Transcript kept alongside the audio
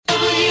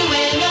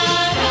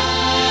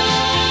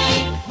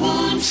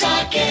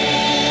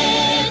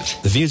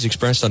views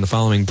expressed on the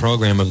following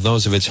program are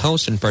those of its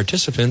hosts and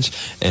participants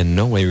and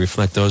no way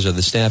reflect those of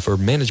the staff or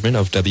management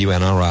of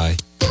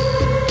WNRI.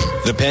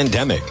 The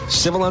pandemic,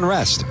 civil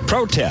unrest,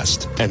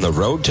 protest, and the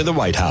road to the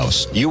White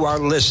House. You are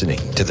listening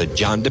to The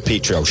John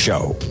DePetro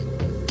Show.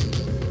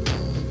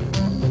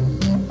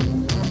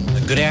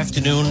 Good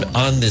afternoon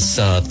on this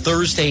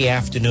Thursday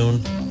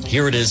afternoon.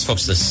 Here it is,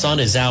 folks. The sun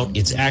is out.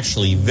 It's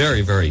actually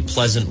very, very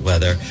pleasant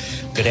weather.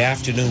 Good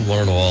afternoon, one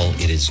and all.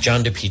 It is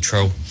John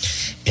DePetro,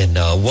 and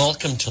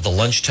welcome to the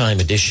lunchtime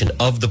edition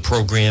of the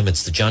program.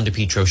 It's the John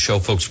DePetro Show,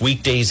 folks.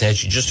 Weekdays,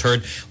 as you just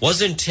heard,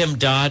 wasn't Tim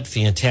Dodd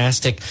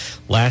fantastic?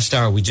 Last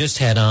hour, we just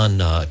had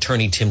on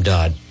attorney Tim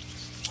Dodd,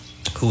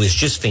 who is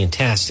just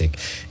fantastic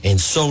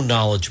and so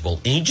knowledgeable.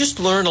 And you just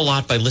learn a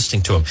lot by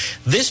listening to him.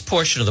 This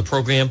portion of the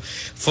program,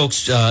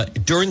 folks,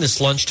 during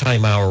this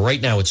lunchtime hour,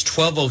 right now it's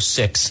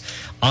 12:06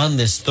 on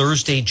this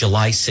Thursday,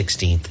 July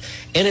 16th.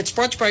 And it's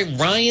brought to you by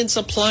Ryan's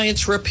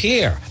Appliance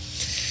Repair.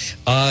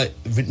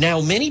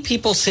 Now, many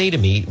people say to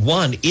me,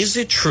 one, is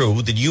it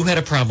true that you had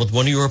a problem with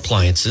one of your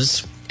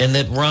appliances and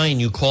that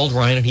Ryan, you called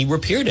Ryan and he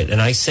repaired it? And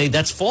I say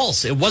that's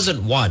false. It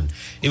wasn't one.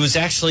 It was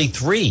actually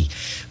three.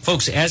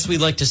 Folks, as we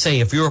like to say,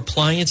 if your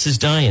appliance is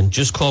dying,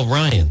 just call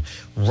Ryan.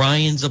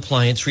 Ryan's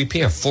Appliance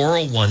Repair,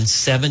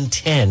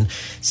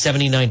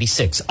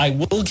 401-710-7096. I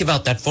will give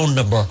out that phone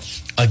number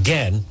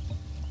again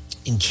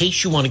in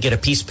case you want to get a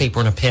piece of paper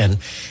and a pen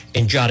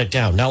and jot it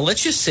down. Now,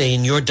 let's just say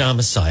in your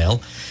domicile,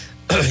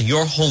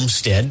 your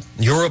homestead,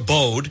 your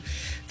abode,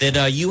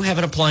 that you have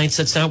an appliance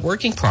that's not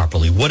working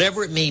properly,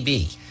 whatever it may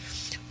be.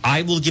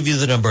 I will give you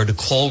the number to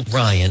call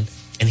Ryan,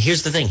 and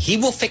here's the thing. He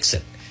will fix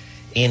it,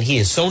 and he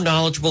is so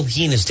knowledgeable.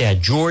 He and his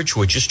dad, George,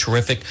 who are just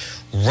terrific.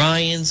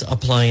 Ryan's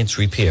Appliance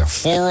Repair,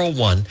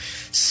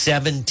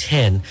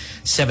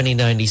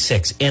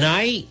 401-710-7096. And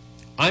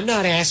I'm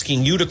not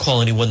asking you to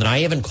call anyone that I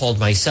haven't called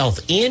myself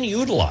and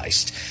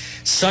utilized,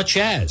 such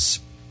as,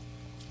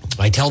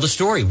 I tell the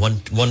story.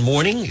 One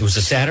morning, it was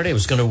a Saturday, I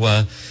was going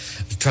to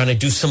trying to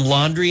do some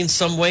laundry in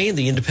some way in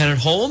the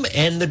independent home,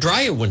 and the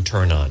dryer wouldn't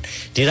turn on.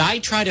 Did I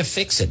try to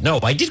fix it? No.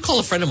 I did call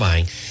a friend of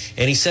mine,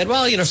 and he said,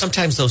 well,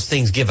 sometimes those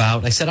things give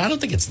out. I said, I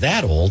don't think it's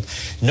that old.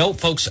 No,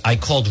 folks, I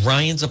called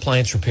Ryan's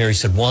Appliance Repair. He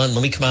said,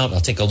 let me come out,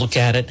 I'll take a look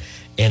at it.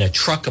 And a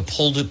truck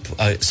pulled up,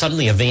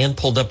 suddenly a van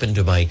pulled up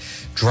into my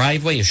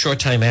driveway a short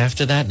time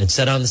after that, and it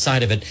said on the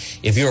side of it,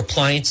 if your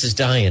appliance is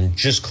dying,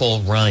 just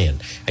call Ryan.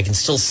 I can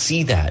still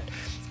see that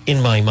in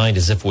my mind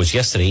as if it was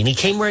yesterday. And he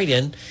came right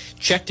in,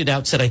 checked it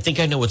out, said, I think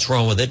I know what's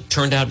wrong with it.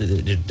 Turned out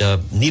it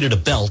needed a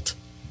belt.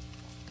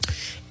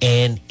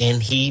 And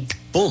he,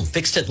 boom,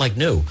 fixed it like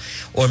new.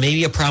 Or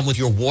maybe a problem with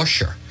your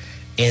washer.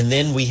 And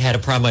then we had a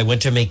problem. I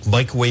went to make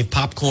microwave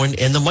popcorn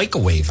and the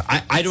microwave.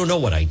 I don't know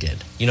what I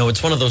did.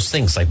 It's one of those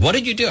things like, what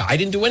did you do? I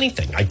didn't do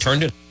anything. I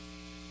turned it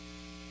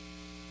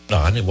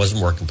on. It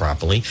wasn't working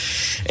properly.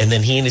 And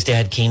then he and his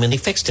dad came and they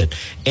fixed it.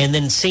 And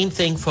then same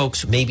thing,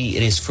 folks, maybe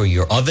it is for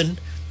your oven.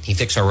 He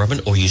fixed our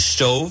oven, or your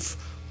stove,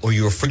 or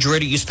your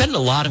refrigerator. You spend a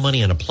lot of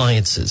money on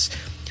appliances.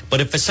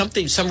 But if for some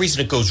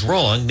reason it goes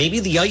wrong, maybe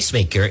the ice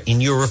maker in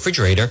your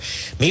refrigerator,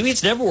 maybe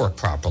it's never worked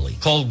properly.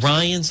 Call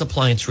Ryan's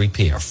Appliance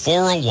Repair,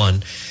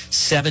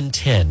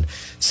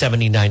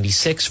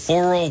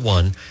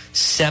 401-710-7096,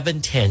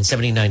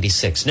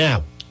 401-710-7096.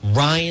 Now,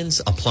 Ryan's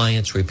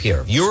Appliance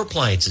Repair. If your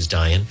appliance is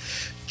dying,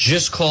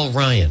 just call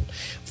Ryan,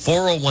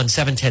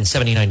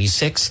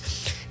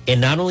 401-710-7096.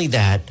 And not only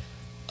that,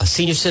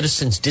 senior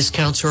citizens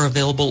discounts are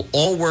available.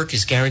 All work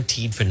is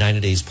guaranteed for 90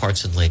 days,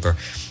 parts and labor.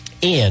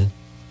 And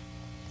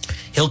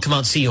he'll come out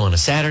and see you on a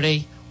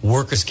Saturday.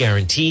 Work is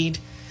guaranteed.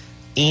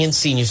 And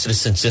senior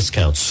citizens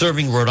discounts.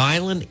 Serving Rhode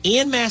Island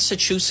and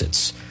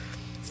Massachusetts.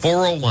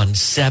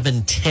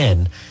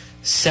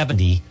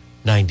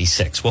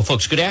 401-710-7096. Well,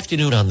 folks, good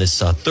afternoon on this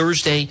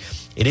Thursday.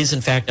 It is, in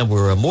fact, now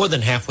we're more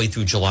than halfway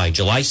through July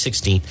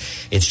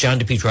 16th. It's John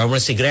DePetro. I want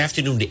to say good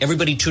afternoon to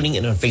everybody tuning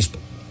in on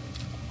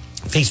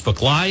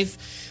Facebook Live.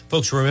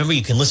 Folks, remember,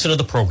 you can listen to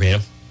the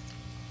program,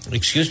 on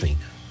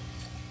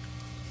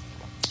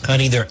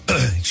either,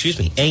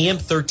 AM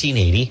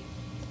 1380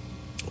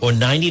 or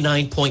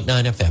 99.9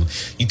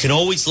 FM. You can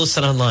always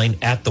listen online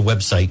at the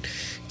website,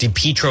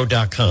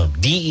 DePetro.com,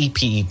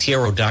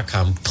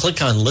 DEPETRO.com.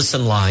 Click on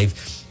Listen Live.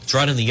 It's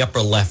right in the upper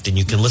left, and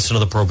you can listen to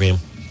the program.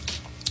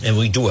 And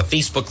we do a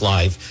Facebook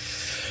Live.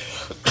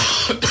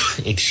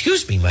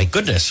 My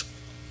goodness.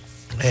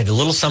 I had a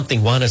little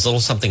something. Juan has a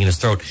little something in his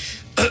throat.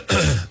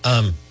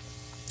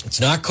 It's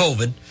not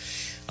COVID,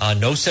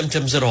 no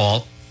symptoms at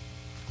all.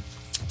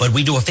 But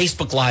we do a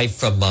Facebook Live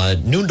from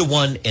noon to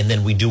 1, and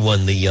then we do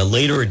one the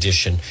later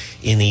edition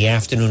in the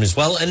afternoon as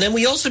well. And then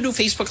we also do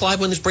Facebook Live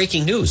when there's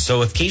breaking news.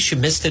 So in case you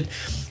missed it,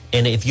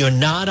 and if you're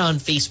not on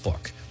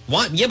Facebook,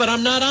 what? Yeah, but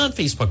I'm not on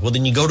Facebook. Well,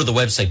 then you go to the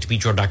website,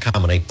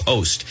 DePetro.com, and I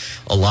post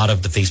a lot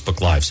of the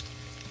Facebook Lives.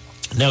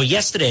 Now,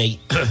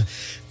 yesterday,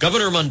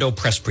 Governor Raimondo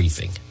press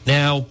briefing.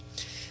 Now,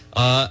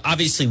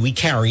 obviously, we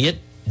carry it.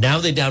 Now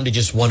they're down to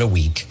just one a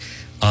week.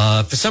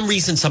 For some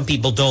reason, some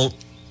people don't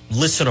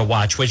listen or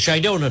watch, which I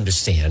don't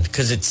understand,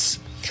 because it's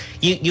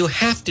You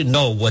have to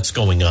know what's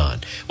going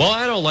on. Well,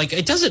 I don't like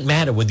it. Doesn't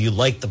matter whether you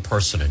like the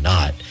person or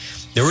not.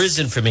 There is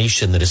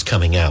information that is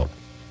coming out.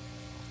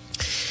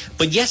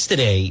 But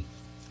yesterday,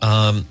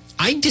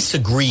 I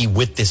disagree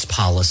with this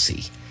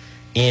policy.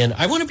 And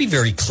I want to be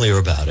very clear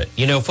about it.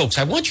 You know, folks,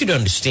 I want you to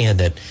understand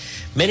that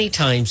many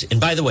times, and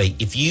by the way,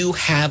 if you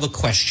have a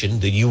question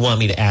that you want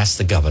me to ask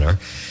the governor,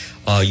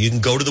 you can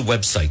go to the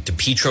website,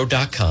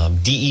 depetro.com,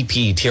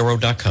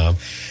 DEPetro.com,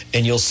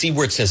 and you'll see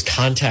where it says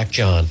Contact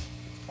John.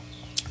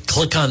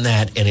 Click on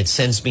that, and it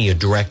sends me a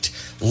direct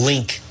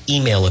link,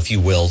 email, if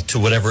you will, to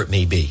whatever it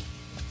may be.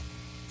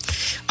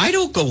 I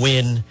don't go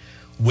in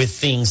with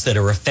things that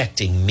are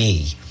affecting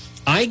me.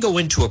 I go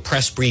into a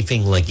press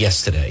briefing like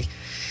yesterday,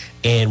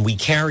 and we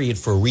carry it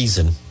for a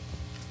reason,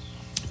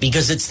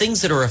 because it's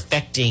things that are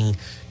affecting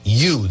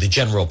you, the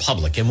general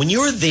public. And when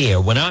you're there,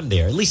 when I'm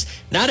there, at least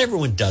not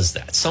everyone does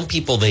that. Some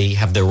people, they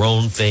have their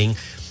own thing.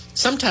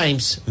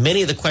 Sometimes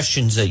many of the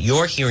questions that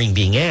you're hearing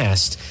being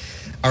asked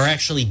are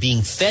actually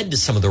being fed to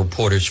some of the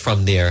reporters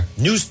from their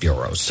news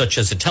bureaus, such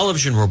as a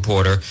television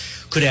reporter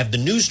could have the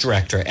news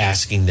director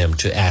asking them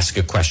to ask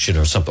a question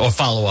or something, or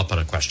follow up on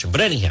a question.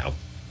 But anyhow,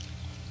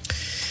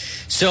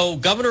 so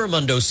Governor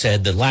Raimondo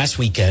said that last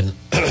weekend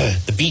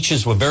the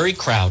beaches were very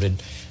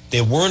crowded.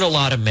 There weren't a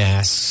lot of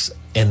masks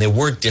and there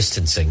weren't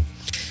distancing.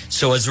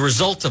 So as a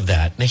result of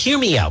that, now hear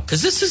me out,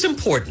 because this is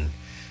important.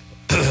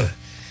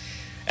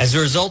 As a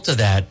result of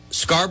that,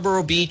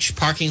 Scarborough Beach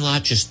parking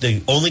lot,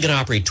 they're only going to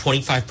operate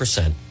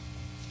 25%.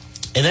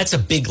 And that's a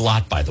big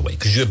lot, by the way,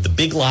 because you have the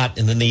big lot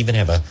and then they even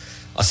have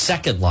a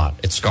second lot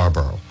at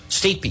Scarborough,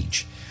 State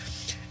Beach.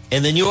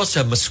 And then you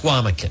also have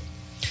Mesquamaket.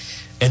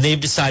 And they've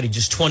decided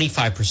just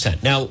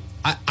 25%. Now,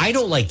 I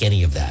don't like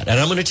any of that, and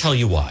I'm going to tell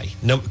you why.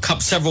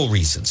 Several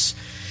reasons.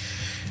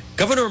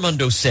 Governor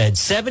Raimondo said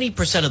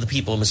 70% of the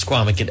people in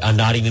Mesquamaket are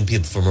not even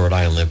people from Rhode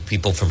Island, they're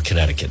people from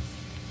Connecticut.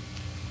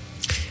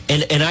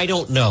 And I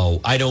don't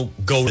know. I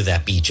don't go to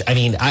that beach. I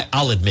mean,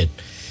 I'll admit,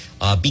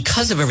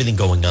 because of everything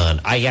going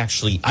on, I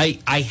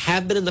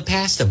have been in the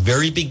past a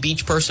very big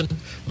beach person.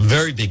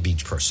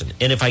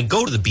 And if I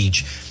go to the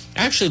beach,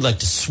 I actually like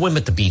to swim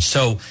at the beach.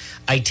 So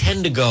I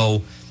tend to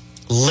go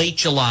late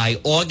July.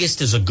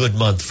 August is a good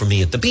month for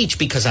me at the beach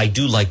because I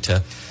do like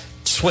to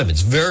swim.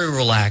 It's very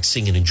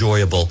relaxing and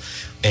enjoyable.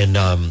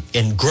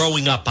 And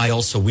growing up,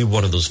 we were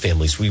one of those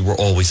families. We were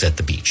always at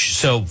the beach.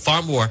 So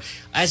far more.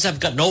 As I've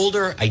gotten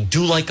older, I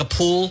do like a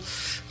pool.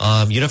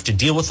 You don't have to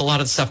deal with a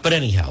lot of stuff. But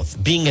anyhow,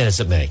 being as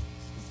it may.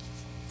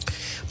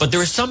 But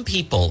there are some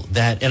people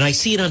that, and I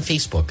see it on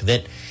Facebook,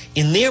 that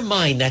in their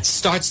mind, that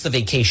starts the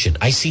vacation.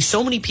 I see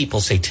so many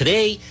people say,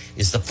 today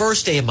is the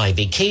first day of my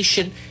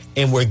vacation,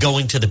 and we're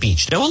going to the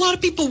beach. Now, a lot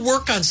of people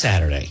work on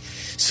Saturday.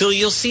 So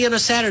you'll see on a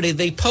Saturday,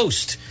 they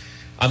post,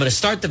 I'm going to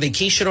start the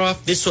vacation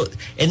off.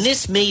 And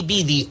this may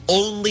be the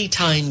only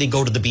time they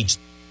go to the beach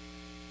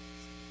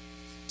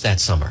that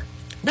summer.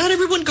 Not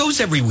everyone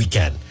goes every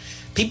weekend.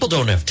 People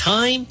don't have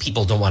time.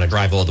 People don't want to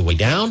drive all the way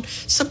down.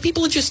 Some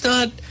people are just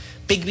not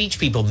big beach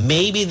people.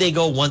 Maybe they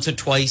go once or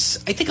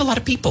twice. I think a lot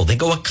of people, they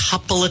go a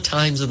couple of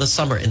times in the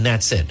summer, and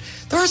that's it.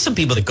 There are some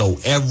people that go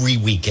every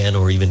weekend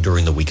or even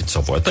during the week and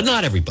so forth, but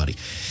not everybody.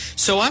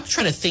 So I'm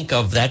trying to think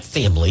of that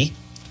family,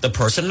 the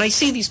person, and I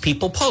see these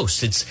people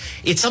post.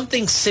 It's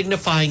something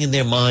signifying in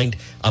their mind,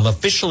 I'm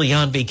officially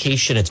on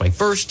vacation. It's my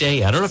first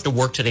day. I don't have to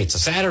work today. It's a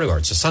Saturday or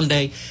it's a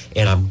Sunday,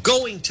 and I'm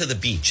going to the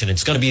beach, and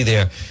it's going to be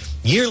their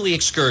yearly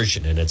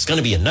excursion, and it's going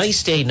to be a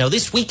nice day. Now,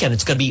 this weekend,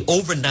 it's going to be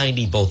over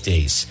 90 both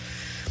days.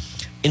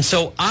 And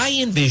so I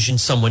envision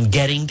someone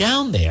getting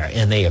down there,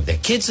 and they have their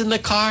kids in the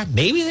car.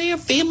 Maybe they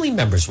have family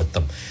members with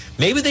them.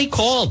 Maybe they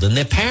called, and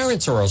their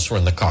parents are also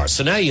in the car.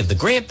 So now you have the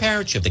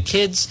grandparents, you have the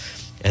kids,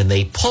 and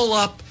they pull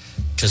up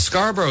to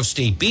Scarborough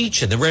State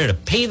Beach, and they're ready to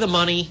pay the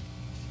money.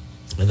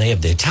 And they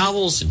have their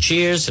towels and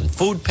chairs and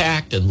food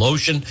packed and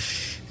lotion,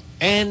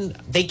 and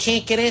they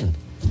can't get in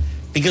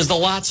because the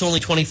lot's only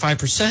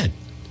 25%.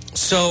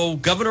 So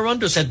Governor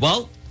Raimondo said,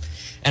 well,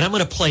 and I'm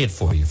going to play it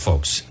for you,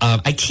 folks.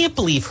 I can't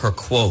believe her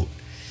quote.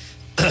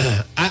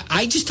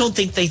 I just don't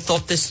think they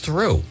thought this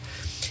through.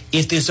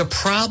 If there's a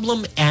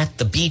problem at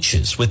the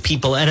beaches with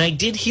people, and I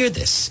did hear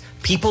this,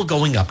 people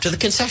going up to the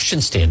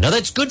concession stand. Now,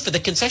 that's good for the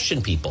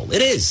concession people.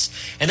 It is.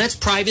 And that's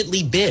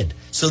privately bid.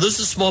 So those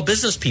are small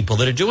business people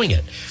that are doing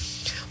it.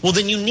 Well,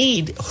 then you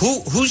need,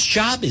 whose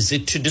job is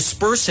it to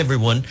disperse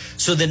everyone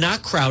so they're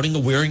not crowding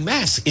or wearing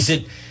masks? Is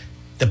it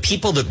the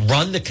people that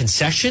run the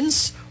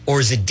concessions,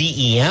 or is it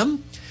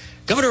DEM?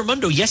 Governor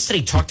Raimondo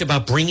yesterday talked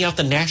about bringing out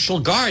the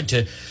National Guard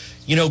to,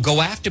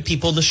 go after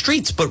people in the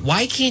streets. But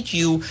why can't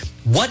you,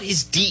 what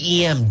is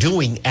DEM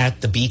doing at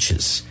the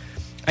beaches?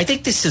 I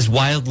think this is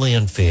wildly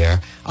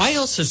unfair. I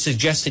also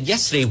suggested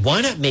yesterday,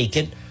 why not make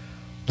it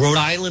Rhode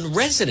Island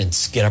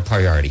residents get a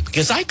priority?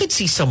 Because I could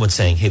see someone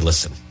saying, hey,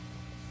 listen,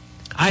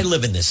 I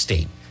live in this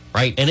state,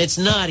 right? And it's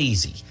not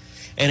easy.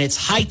 And it's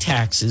high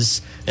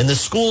taxes, and the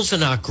schools are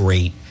not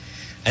great.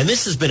 And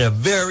this has been a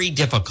very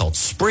difficult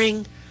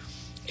spring.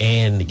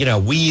 And,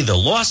 we either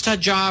lost our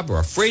job or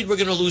afraid we're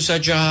going to lose our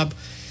job.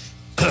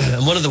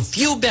 And one of the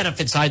few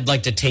benefits I'd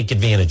like to take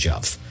advantage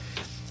of.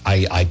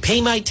 I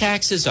pay my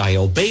taxes. I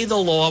obey the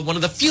law. One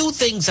of the few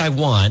things I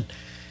want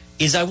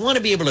is I want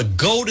to be able to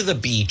go to the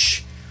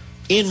beach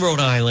in Rhode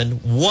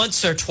Island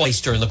once or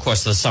twice during the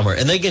course of the summer.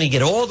 And they're going to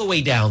get all the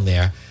way down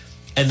there,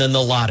 and then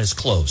the lot is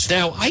closed.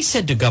 Now, I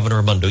said to Governor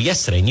Raimondo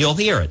yesterday, and you'll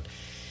hear it,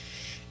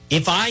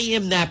 if I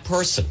am that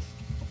person,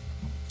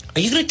 are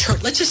you going to turn,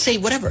 let's just say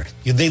whatever,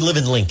 they live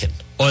in Lincoln,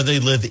 or they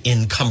live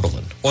in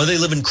Cumberland, or they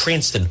live in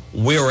Cranston,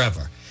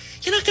 wherever.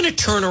 You're not going to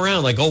turn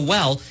around like, oh,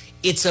 well,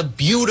 it's a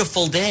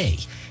beautiful day.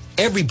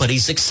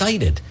 Everybody's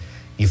excited.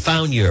 You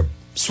found your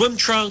swim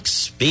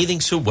trunks, bathing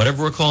suit,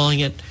 whatever we're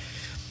calling it.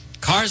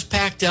 Cars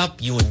packed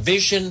up. You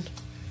envision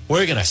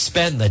we're going to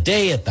spend the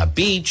day at the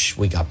beach.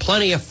 We got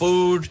plenty of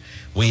food.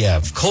 We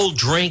have cold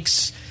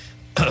drinks,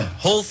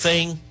 whole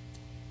thing.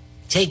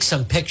 Take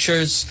some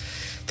pictures.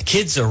 The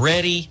kids are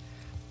ready.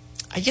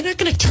 You're not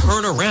going to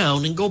turn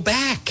around and go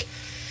back.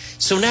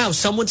 So now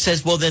someone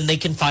says, well, then they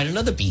can find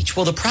another beach.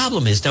 Well, the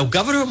problem is now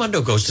Governor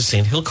Raimondo goes to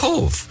Sand Hill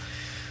Cove.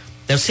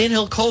 Now, Sand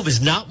Hill Cove is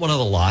not one of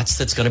the lots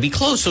that's going to be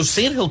closed. So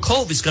Sand Hill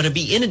Cove is going to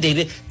be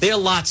inundated. Their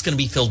lot's going to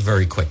be filled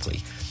very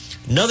quickly.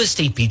 Another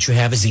state beach you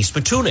have is East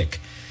Matunic.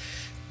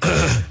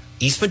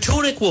 East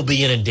Matunic will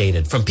be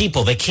inundated from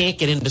people that can't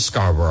get into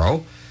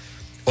Scarborough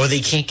or they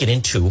can't get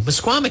into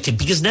Mesquamaket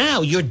because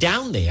now you're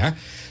down there.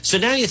 So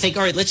now you think,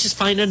 all right, let's just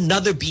find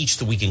another beach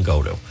that we can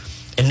go to.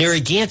 And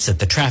Narragansett,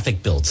 the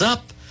traffic builds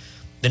up.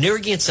 The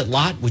Narragansett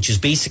lot, which is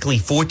basically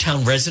 4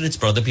 town residents,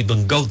 but other people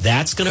can go,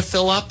 that's going to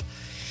fill up.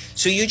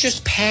 So you're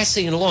just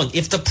passing it along.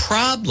 If the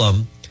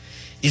problem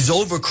is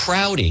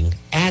overcrowding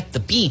at the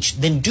beach,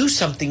 then do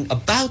something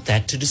about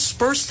that to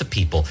disperse the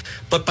people.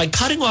 But by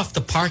cutting off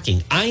the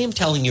parking, I am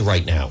telling you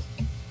right now,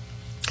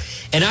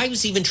 and I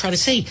was even trying to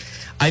say,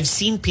 I've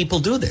seen people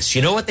do this.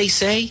 You know what they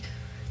say?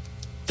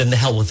 Then the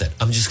hell with it.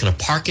 I'm just going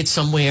to park it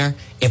somewhere.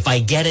 If I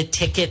get a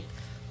ticket,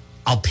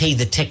 I'll pay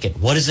the ticket.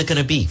 What is it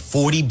going to be?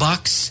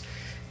 $40?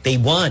 They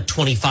want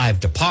 $25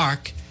 to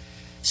park.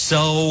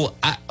 So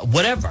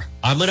whatever,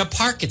 I'm going to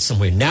park it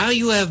somewhere. Now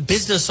you have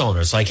business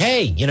owners like,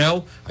 hey, you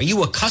know, are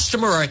you a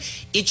customer? Or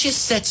it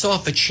just sets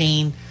off a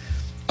chain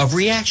of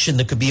reaction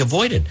that could be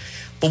avoided.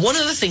 But one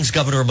of the things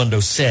Governor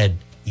Raimondo said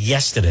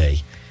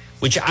yesterday,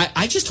 which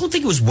I just don't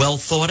think it was well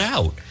thought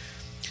out,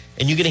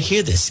 and you're going to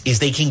hear this, is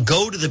they can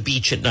go to the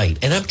beach at night.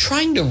 And I'm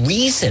trying to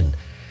reason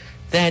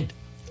that,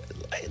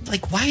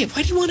 like, why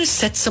do you want to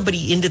set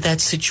somebody into that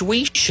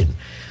situation?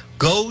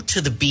 Go to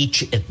the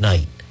beach at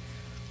night.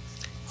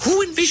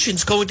 Who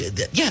envisions going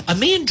to... Yeah, a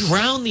man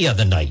drowned the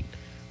other night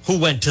who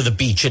went to the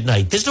beach at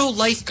night. There's no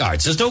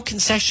lifeguards. There's no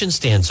concession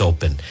stands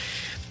open.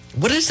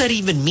 What does that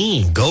even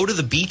mean? Go to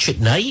the beach at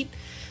night?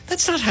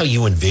 That's not how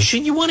you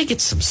envision. You want to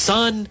get some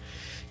sun.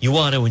 You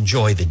want to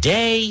enjoy the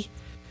day.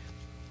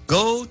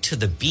 Go to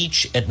the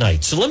beach at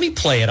night. So let me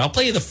play it. I'll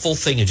play you the full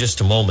thing in just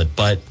a moment.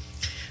 But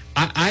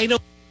I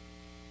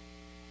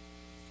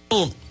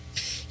don't...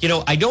 You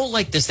know, I don't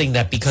like this thing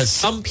that because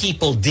some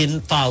people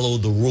didn't follow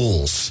the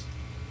rules,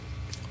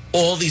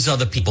 all these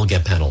other people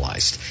get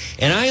penalized.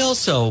 And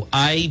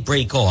I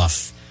break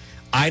off.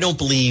 I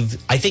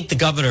think the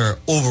governor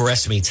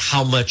overestimates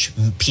how much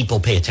people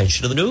pay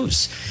attention to the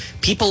news.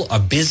 People are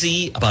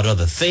busy about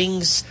other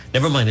things.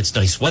 Never mind, it's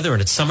nice weather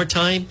and it's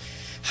summertime.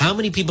 How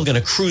many people are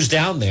going to cruise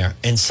down there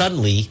and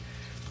suddenly,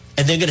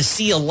 and they're going to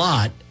see a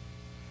lot,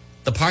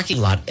 the parking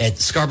lot at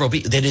Scarborough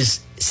Beach, that is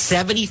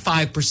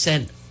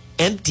 75%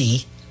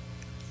 empty,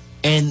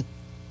 and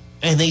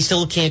they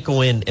still can't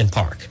go in and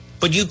park.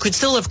 But you could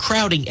still have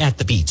crowding at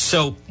the beach.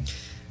 So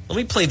let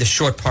me play the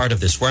short part of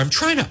this where I'm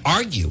trying to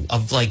argue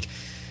of like,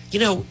 you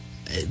know,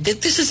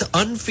 that this is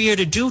unfair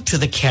to do to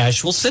the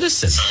casual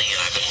citizen. Sonny and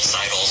I've been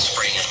inside all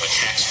spring and I'm a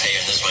taxpayer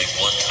and this is my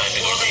one time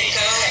to go to the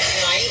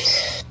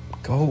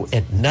beach. Go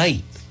at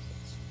night.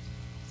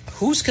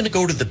 Who's going to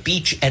go to the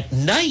beach at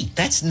night?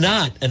 That's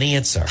not an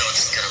answer. No,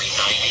 it's going to be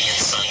 90 and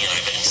sunny and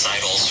I've been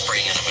inside all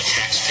spring and I'm a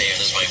taxpayer and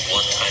this is my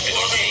one time to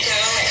go to the beach.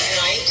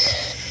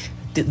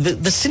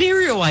 The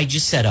scenario I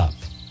just set up,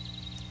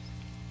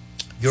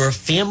 you're a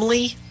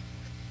family,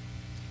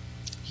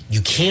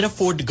 you can't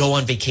afford to go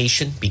on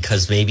vacation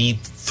because maybe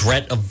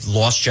threat of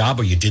lost job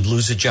or you did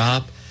lose a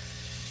job.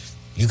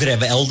 You could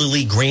have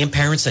elderly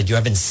grandparents that you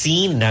haven't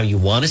seen and now you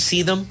want to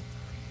see them.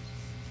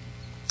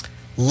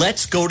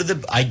 Let's go to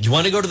you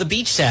want to go to the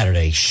beach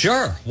Saturday?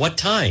 Sure. What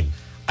time?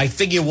 I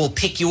figure we'll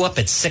pick you up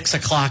at 6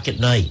 o'clock at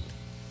night.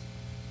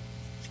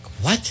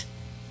 What?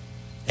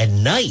 At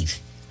night?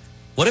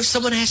 What if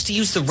someone has to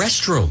use the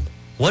restroom?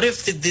 What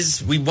if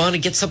we want to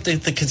get something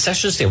at the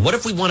concession stand? What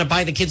if we want to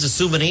buy the kids a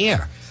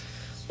souvenir?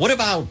 What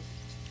about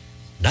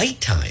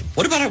nighttime?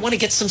 What about I want to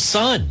get some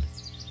sun?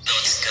 No,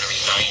 it's going to be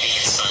 90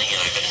 and sunny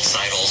and I've been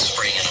inside all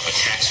spring and I'm a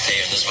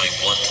taxpayer and this is my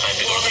one time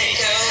to go to the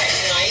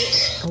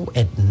beach. Oh,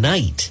 at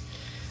night.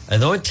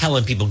 And they're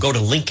telling people go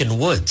to Lincoln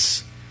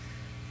Woods.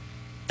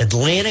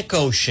 Atlantic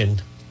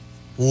Ocean,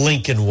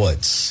 Lincoln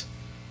Woods.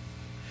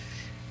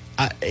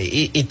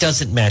 It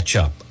doesn't match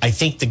up. I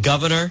think the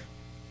governor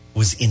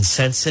was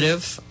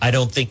insensitive. I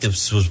don't think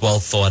this was well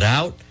thought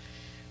out.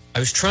 I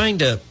was trying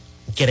to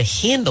get a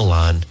handle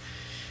on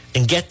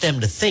and get them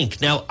to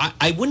think. Now,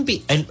 I wouldn't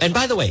be, and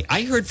by the way,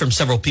 I heard from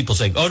several people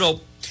saying, oh,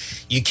 no,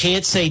 you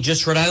can't say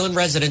just Rhode Island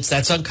residents.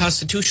 That's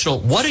unconstitutional.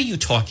 What are you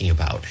talking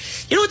about?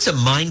 You know, it's a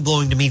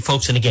mind-blowing to me,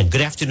 folks. And again,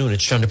 good afternoon.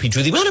 It's John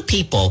DePietro. The amount of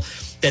people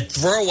that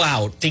throw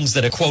out things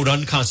that are, quote,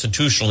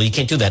 unconstitutional, you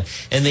can't do that,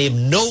 and they have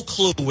no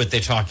clue what they're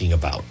talking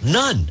about.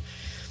 None.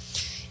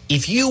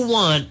 If you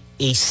want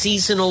a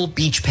seasonal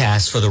beach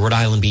pass for the Rhode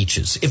Island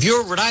beaches, if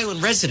you're a Rhode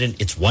Island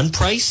resident, it's one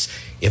price.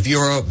 If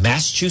you're a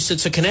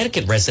Massachusetts or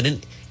Connecticut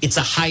resident, it's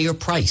a higher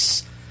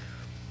price.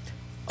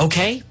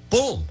 Okay?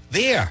 Boom.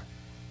 There.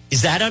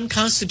 Is that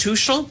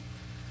unconstitutional?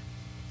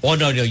 Oh,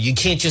 no, you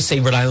can't just say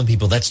Rhode Island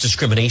people. That's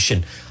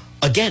discrimination.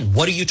 Again,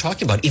 what are you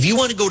talking about? If you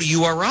want to go to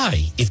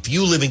URI, if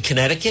you live in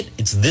Connecticut,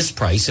 it's this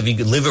price. If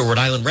you live a Rhode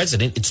Island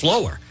resident, it's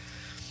lower.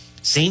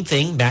 Same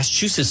thing,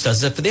 Massachusetts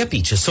does that for their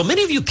beaches. So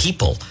many of you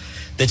people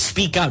that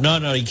speak out,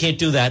 no, you can't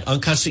do that,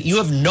 unconstitutional,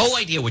 you have no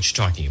idea what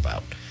you're talking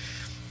about.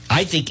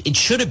 I think it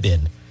should have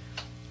been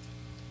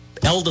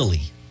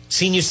elderly,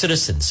 senior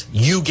citizens,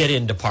 you get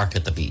in to park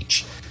at the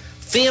beach.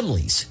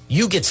 Families,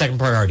 you get second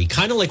priority,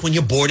 kind of like when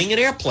you're boarding an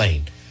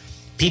airplane.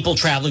 People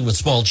traveling with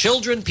small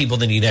children, people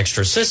that need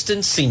extra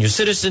assistance, senior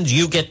citizens,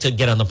 you get to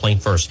get on the plane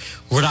first.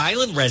 Rhode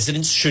Island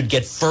residents should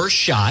get first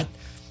shot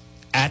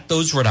at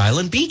those Rhode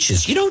Island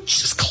beaches. You don't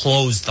just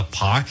close the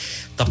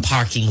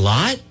parking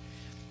lot.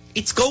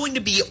 It's going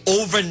to be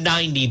over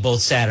 90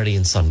 both Saturday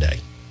and Sunday.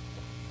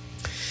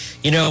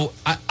 You know,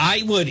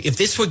 I would, if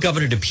this were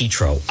Governor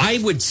DePietro, I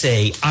would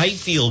say I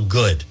feel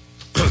good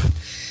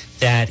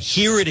that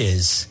here it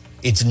is.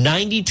 It's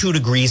 92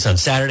 degrees on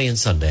Saturday and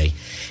Sunday,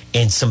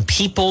 and some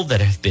people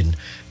that have been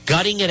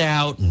gutting it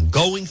out and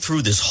going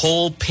through this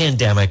whole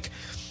pandemic,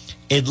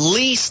 at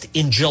least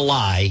in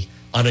July,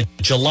 on a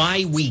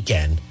July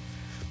weekend,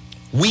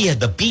 we had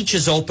the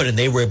beaches open and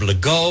they were able to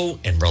go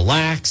and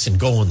relax and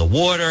go in the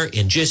water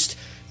and just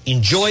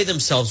enjoy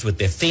themselves with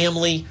their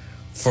family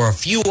for a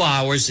few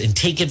hours and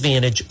take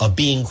advantage of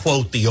being,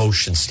 quote, the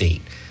ocean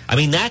state. I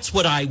mean, that's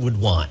what I would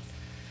want.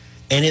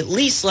 And at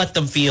least let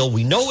them feel,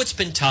 we know it's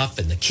been tough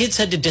and the kids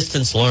had to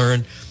distance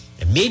learn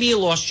and maybe you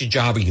lost your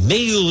job or you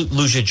may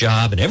lose your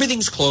job and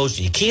everything's closed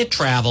and you can't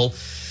travel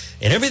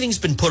and everything's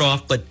been put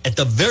off. But at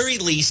the very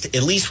least,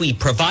 at least we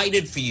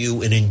provided for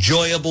you an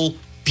enjoyable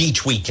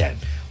beach weekend.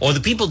 Or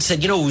the people that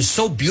said, you know, it was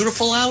so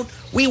beautiful out.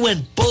 We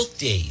went both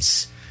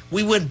days.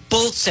 We went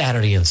both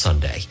Saturday and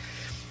Sunday.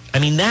 I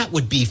mean, that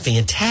would be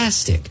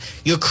fantastic.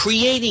 You're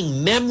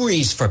creating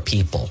memories for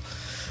people.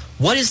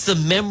 What is the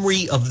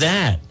memory of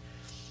that?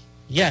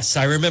 Yes,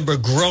 I remember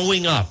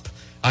growing up.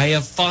 I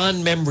have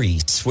fond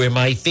memories where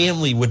my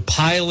family would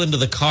pile into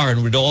the car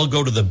and we'd all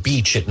go to the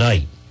beach at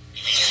night.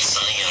 It's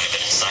sunny and I've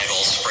been inside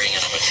all spring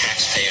and I'm a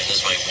taxpayer and this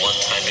is my one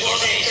time to go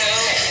to the beach.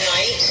 At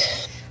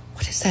night?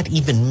 What does that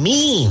even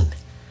mean?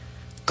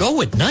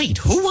 Go at night?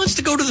 Who wants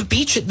to go to the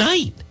beach at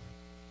night?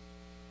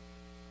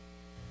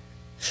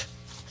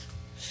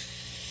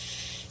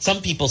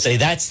 Some people say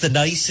that's the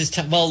nicest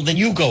time. Well, then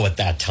you go at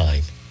that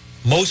time.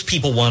 Most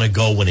people want to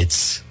go when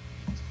it's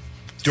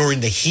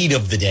during the heat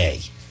of the day,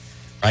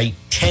 right?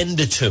 10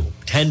 to 2,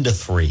 10 to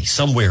 3,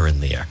 somewhere in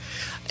there.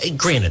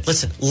 Granted,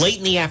 listen, late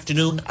in the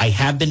afternoon, I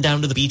have been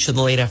down to the beach in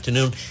the late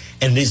afternoon,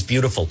 and it is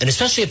beautiful. And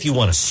especially if you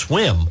want to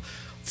swim,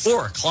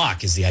 4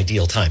 o'clock is the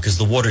ideal time because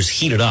the water's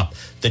heated up.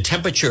 The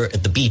temperature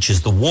at the beach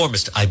is the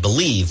warmest, I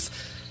believe,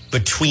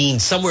 between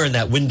somewhere in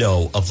that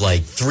window of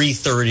like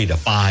 3:30 to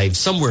 5,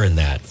 somewhere in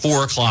that,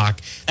 4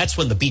 o'clock. That's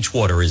when the beach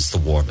water is the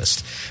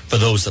warmest for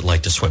those that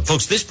like to swim.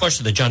 Folks, this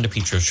portion of the John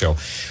DePietro Show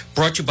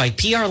brought to you by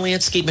PR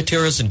Landscape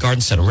Materials and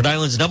Garden Center, Rhode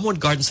Island's #1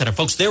 garden center.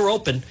 Folks, they're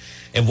open,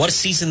 and what a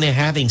season they're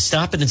having.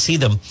 Stop in and see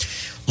them.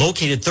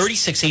 Located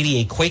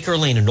 3688 Quaker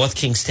Lane in North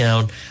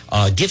Kingstown.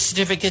 Gift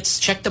certificates,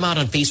 check them out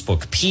on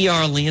Facebook,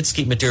 PR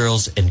Landscape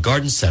Materials and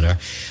Garden Center.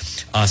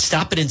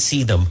 Stop in and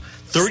see them.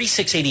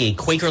 3688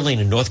 Quaker Lane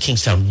in North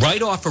Kingstown,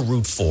 right off of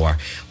Route 4.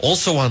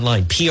 Also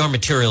online,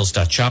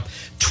 prmaterials.shop.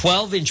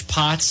 12-inch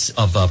pots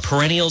of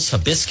perennials,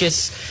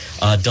 hibiscus,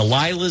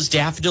 Delilahs,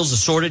 daffodils,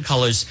 assorted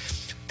colors.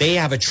 They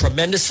have a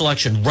tremendous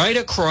selection right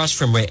across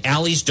from where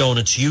Allie's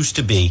Donuts used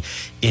to be.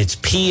 It's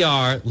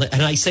PR,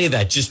 and I say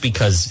that just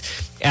because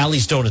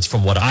Allie's Donuts,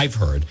 from what I've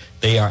heard,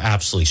 they are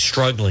absolutely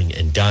struggling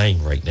and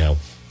dying right now.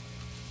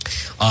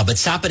 But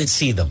stop in and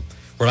see them.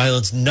 Rhode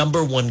Island's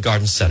 #1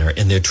 garden center,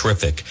 and they're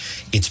terrific.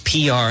 It's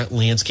PR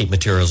Landscape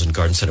Materials and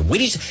Garden Center.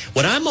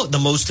 What I'm the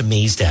most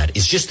amazed at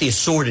is just the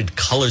assorted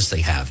colors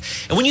they have.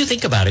 And when you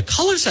think about it,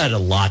 colors add a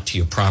lot to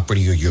your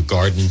property or your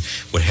garden,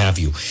 what have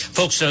you.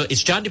 Folks,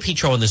 it's John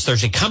DePietro on this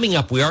Thursday. Coming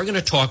up, we are going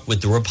to talk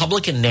with the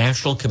Republican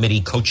National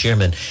Committee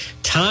co-chairman,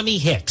 Tommy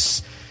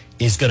Hicks,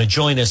 is going to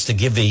join us to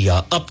give a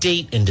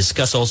update and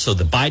discuss also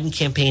the Biden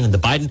campaign and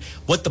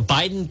what the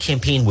Biden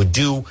campaign would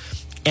do,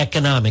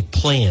 economic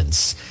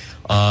plans.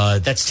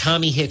 That's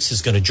Tommy Hicks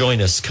is going to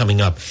join us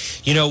coming up.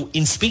 You know,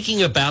 in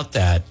speaking about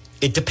that,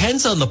 it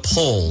depends on the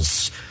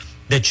polls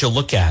that you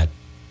look at.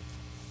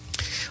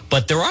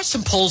 But there are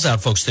some polls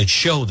out, folks, that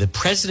show that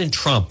President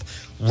Trump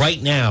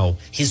right now,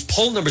 his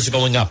poll numbers are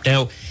going up.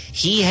 Now,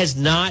 He has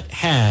not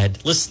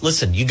had,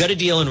 listen, you got to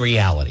deal in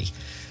reality.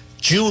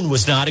 June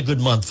was not a good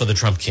month for the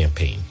Trump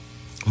campaign.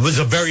 It was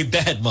a very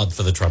bad month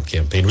for the Trump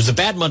campaign. It was a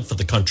bad month for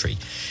the country.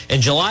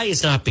 And July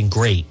has not been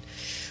great.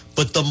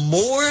 But the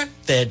more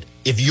that,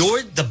 if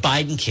you're the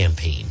Biden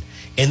campaign,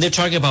 and they're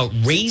talking about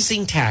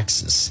raising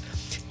taxes,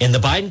 and the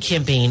Biden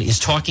campaign is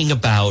talking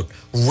about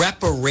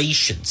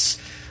reparations,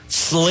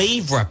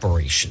 slave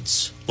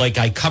reparations, like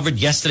I covered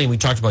yesterday and we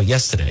talked about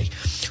yesterday,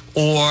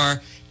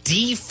 or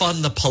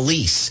defund the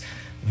police.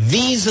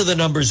 These are the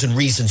numbers and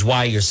reasons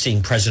why you're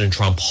seeing President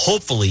Trump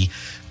hopefully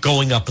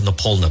going up in the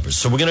poll numbers.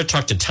 So we're going to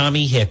talk to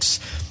Tommy Hicks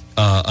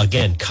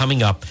again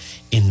coming up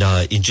in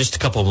just a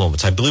couple of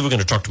moments. I believe we're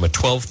going to talk to him at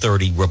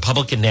 12:30.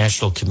 Republican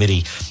National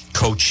Committee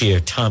co-chair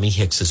Tommy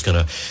Hicks is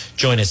going to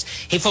join us.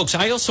 Hey, folks,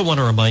 I also want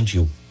to remind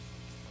you,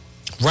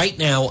 right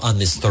now on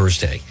this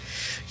Thursday,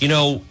 you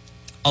know,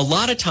 a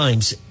lot of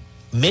times,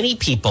 many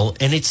people,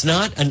 and it's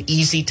not an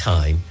easy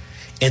time,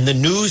 and the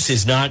news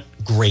is not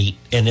great,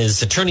 and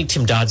as Attorney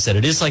Tim Dodd said,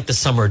 it is like the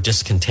summer of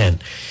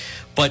discontent.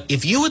 But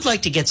if you would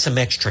like to get some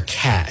extra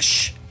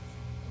cash,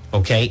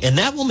 okay, and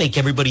that will make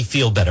everybody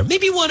feel better.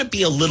 Maybe you want to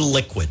be a little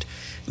liquid.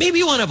 Maybe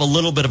you want to have a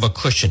little bit of a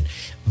cushion.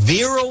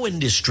 Vero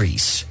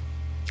Industries.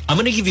 I'm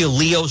going to give you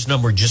Leo's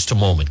number in just a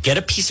moment. Get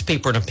a piece of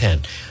paper and a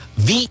pen.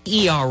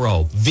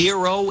 VERO,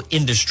 Vero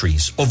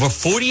Industries. Over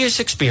 40 years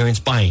experience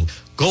buying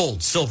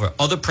gold, silver,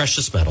 other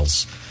precious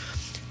metals.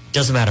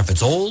 Doesn't matter if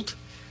it's old.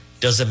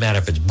 Doesn't matter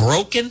if it's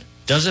broken.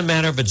 Doesn't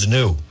matter if it's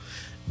new.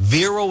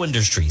 Vero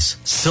Industries.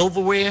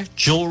 Silverware,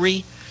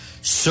 jewelry,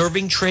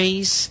 serving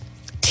trays,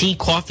 tea,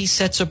 coffee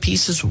sets or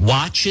pieces,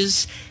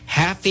 watches,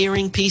 half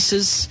earring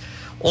pieces.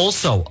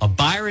 Also, a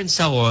buyer and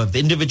seller of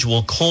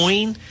individual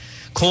coins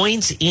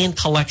and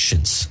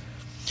collections.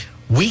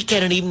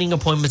 Weekend and evening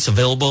appointments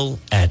available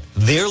at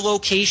their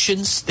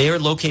locations. They're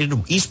located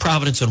in East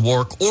Providence and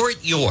Warwick, or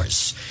at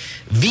yours.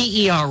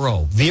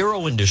 VERO,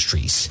 Vero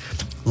Industries.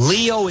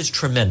 Leo is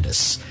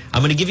tremendous.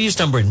 I'm going to give you his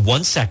number in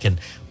 1 second.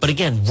 But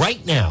again,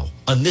 right now,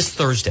 on this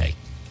Thursday,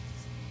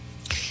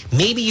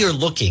 maybe you're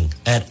looking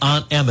at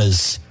Aunt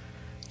Emma's,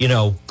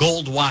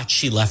 gold watch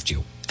she left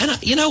you. And,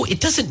 it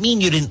doesn't mean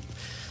you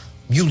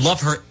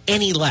love her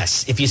any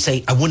less if you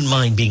say, I wouldn't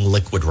mind being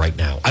liquid right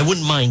now. I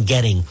wouldn't mind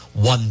getting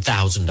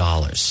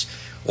 $1,000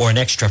 or an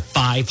extra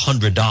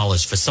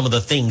 $500 for some of the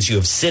things you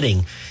have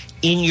sitting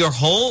in your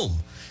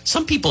home.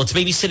 Some people, it's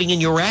maybe sitting in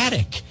your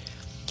attic.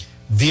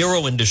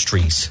 Vero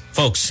Industries.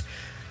 Folks,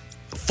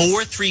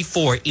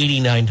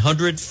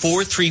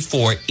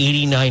 434-8900,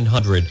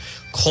 434-8900.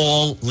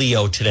 Call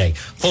Leo today.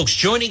 Folks,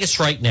 joining us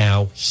right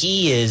now,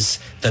 he is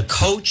the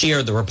co-chair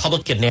of the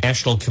Republican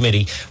National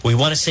Committee. We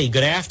want to say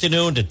good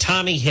afternoon to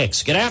Tommy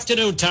Hicks. Good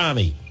afternoon,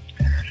 Tommy.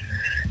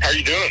 How are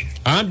you doing?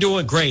 I'm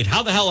doing great.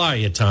 How the hell are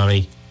you,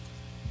 Tommy?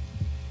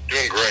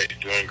 Doing great.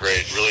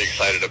 Really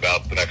excited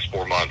about the next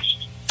 4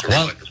 months to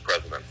elect this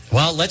president.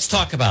 Well, let's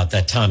talk about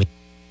that, Tommy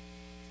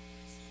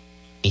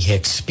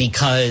Hicks,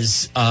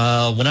 because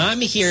when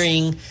I'm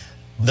hearing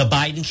the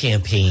Biden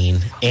campaign,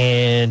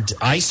 and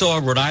I saw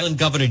Rhode Island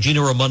Governor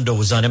Gina Raimondo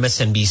was on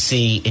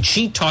MSNBC, and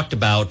she talked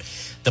about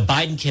the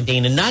Biden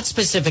campaign, and not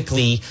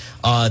specifically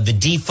the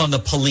defund the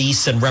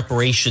police and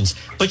reparations,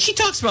 but she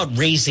talks about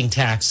raising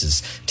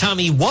taxes.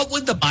 Tommy, what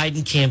would the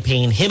Biden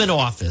campaign, him in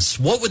office,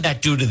 what would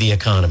that do to the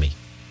economy?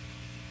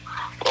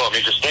 Well,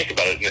 just think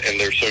about it, and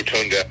they're so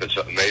tone deaf, it's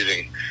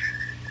amazing.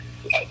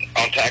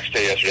 On tax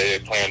day yesterday,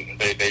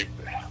 they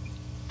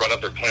brought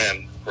up their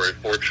plan for a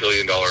 $4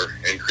 trillion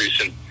increase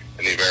in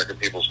the American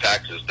people's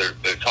taxes.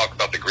 They talk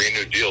about the Green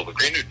New Deal. The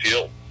Green New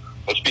Deal,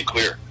 let's be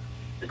clear,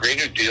 the Green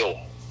New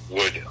Deal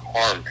would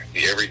harm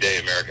the everyday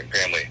American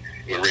family.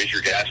 It would raise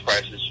your gas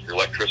prices, your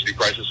electricity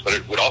prices, but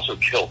it would also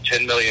kill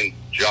 10 million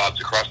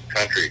jobs across the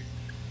country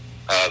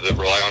that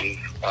rely on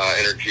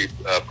energy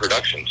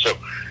production. So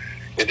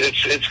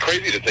it's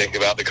crazy to think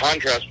about the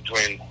contrast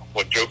between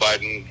what Joe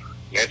Biden,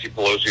 Nancy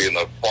Pelosi, and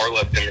the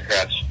far-left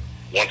Democrats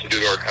want to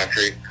do to our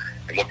country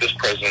and what this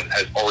president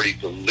has already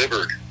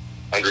delivered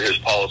under his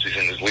policies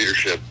and his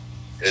leadership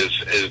is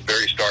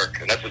very stark.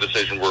 And that's a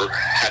decision we're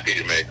happy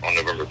to make on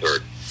November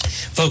 3rd.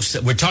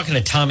 Folks, we're talking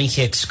to Tommy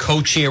Hicks,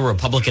 co-chair,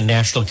 Republican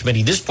National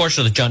Committee. This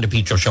portion of the John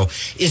DePietro Show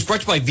is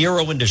brought to you by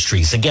Vero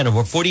Industries. Again,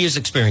 over 40 years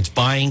experience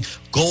buying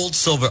gold,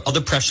 silver,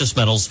 other precious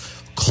metals.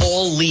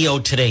 Call Leo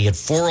today at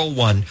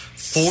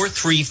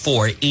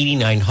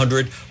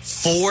 401-434-8900,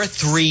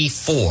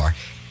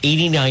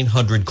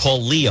 434-8900.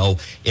 Call Leo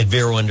at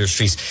Vero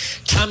Industries.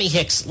 Tommy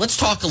Hicks, let's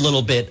talk a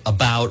little bit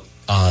about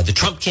the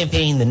Trump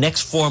campaign, the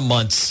next 4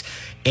 months,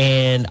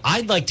 and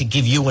I'd like to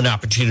give you an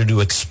opportunity to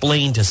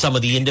explain to some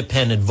of the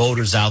independent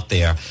voters out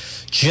there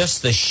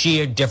just the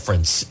sheer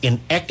difference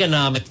in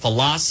economic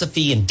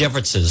philosophy and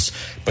differences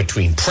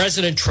between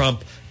President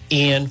Trump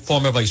and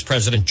former Vice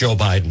President Joe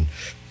Biden.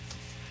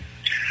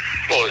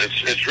 Well,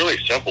 it's really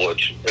simple.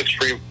 It's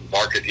free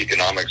market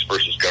economics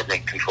versus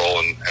government control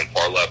and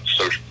far left,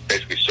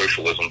 basically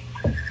socialism,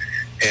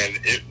 and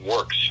it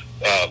works.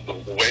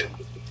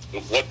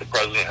 What the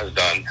president has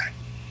done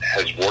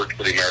has worked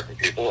for the American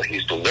people.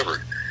 He's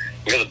delivered.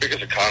 We have the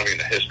biggest economy economy in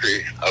the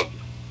history of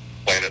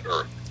planet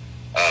Earth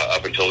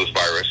up until this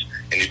virus,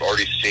 and you've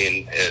already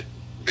seen it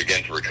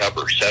begin to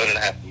recover.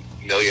 7.5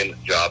 million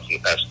jobs in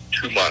the past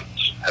 2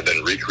 months have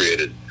been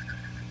recreated.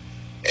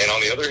 And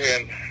on the other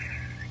hand,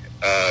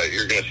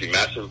 you're going to see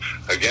massive,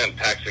 again,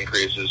 tax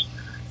increases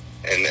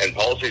and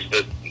policies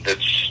that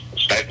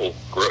stifle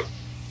growth.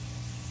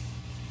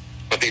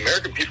 But the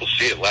American people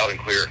see it loud and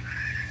clear.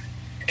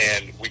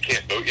 And we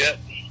can't vote yet,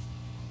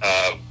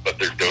 but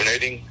they're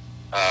donating.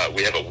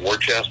 We have a war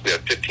chest. We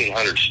have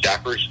 1,500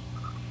 staffers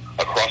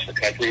across the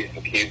country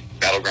in key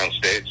battleground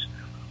states.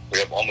 We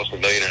have almost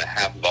 1.5 million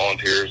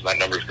volunteers. That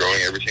number is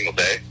growing every single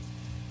day.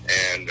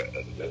 And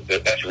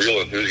that's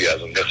real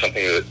enthusiasm. That's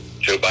something that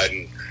Joe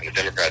Biden and the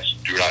Democrats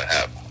do not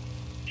have.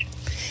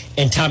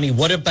 And Tommy,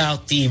 what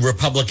about the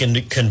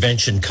Republican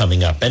convention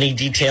coming up? Any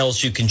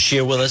details you can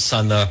share with us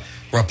on the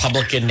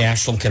Republican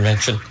National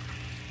Convention?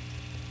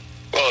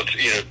 Well,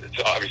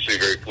 it's obviously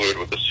very fluid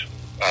with this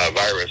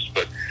virus,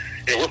 but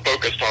we're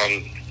focused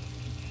on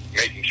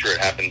making sure it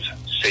happens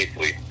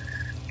safely.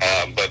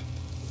 But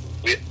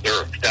there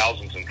are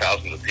thousands and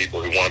thousands of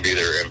people who want to be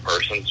there in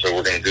person, so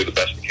we're going to do the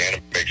best we can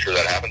to make sure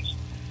that happens.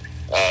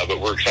 But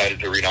we're excited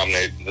to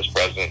renominate this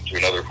president to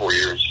another 4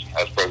 years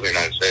as president of the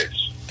United States.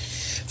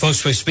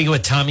 Folks, we're speaking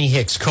with Tommy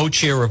Hicks,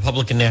 co-chair,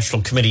 Republican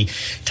National Committee.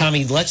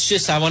 Tommy,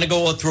 I want to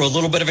go through a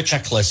little bit of a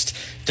checklist.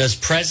 Does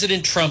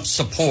President Trump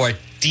support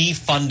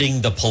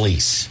defunding the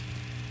police?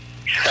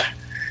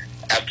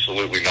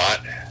 Absolutely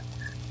not.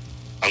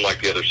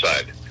 Unlike the other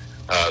side.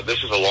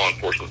 This is a law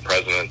enforcement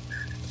president.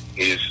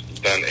 He's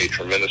done a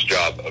tremendous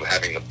job of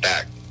having the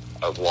back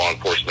of law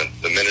enforcement.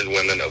 The men and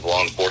women of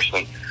law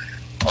enforcement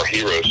are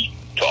heroes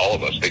to all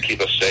of us. They keep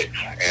us safe.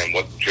 And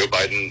what Joe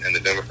Biden and the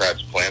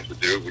Democrats plan to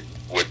do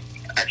would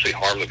actually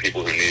harm the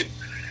people who need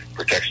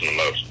protection the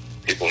most,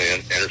 people in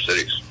inner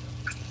cities.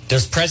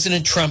 Does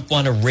President Trump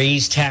want to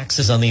raise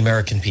taxes on the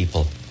American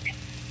people?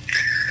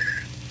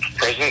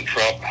 President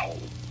Trump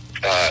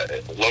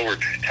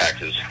lowered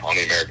taxes on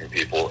the American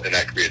people, and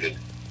that created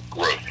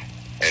growth.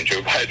 And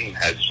Joe Biden,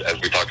 as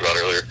we talked about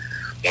earlier,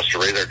 wants to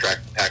raise our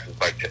taxes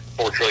by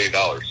 $4 trillion.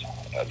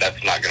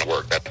 That's not going to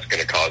work. That's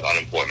going to cause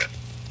unemployment.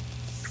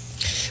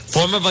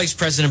 Former Vice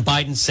President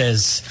Biden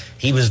says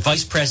he was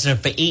vice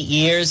president for 8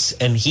 years,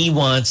 and he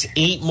wants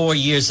 8 more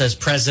years as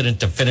president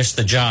to finish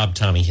the job,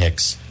 Tommy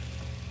Hicks.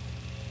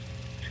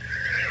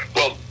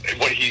 Well,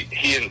 what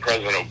he and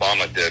President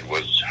Obama did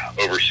was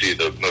oversee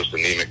the most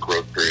anemic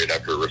growth period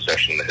after a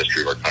recession in the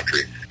history of our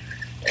country.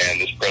 And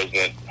this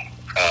president,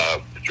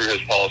 through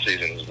his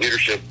policies and his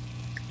leadership,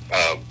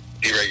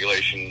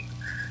 deregulation,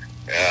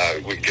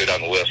 we can go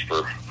down the list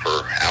for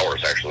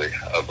hours, actually,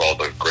 of all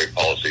the great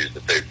policies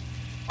that they've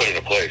put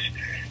into place.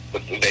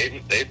 But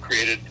they've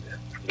created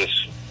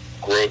this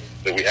growth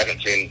that we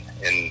haven't seen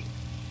in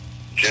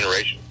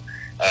generations.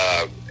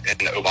 And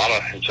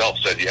Obama himself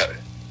said,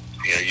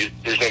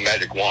 there's no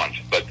magic wand.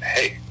 But,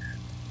 hey,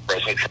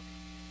 President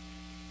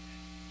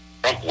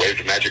Trump waved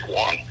a magic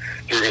wand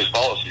through his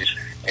policies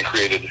and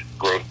created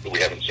growth that we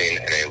haven't seen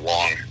in a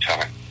long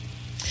time.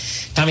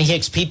 Tommy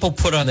Hicks, people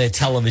put on their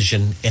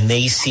television and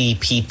they see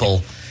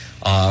people,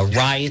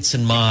 riots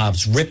and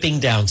mobs, ripping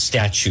down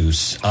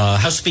statues.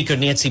 House Speaker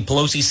Nancy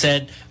Pelosi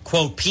said,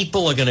 quote,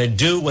 people are going to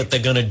do what they're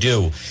going to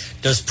do.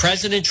 Does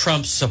President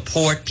Trump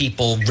support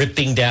people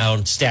ripping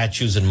down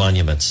statues and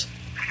monuments?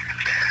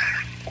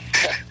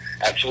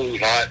 Absolutely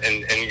not,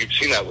 and you've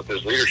seen that with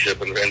his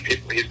leadership, and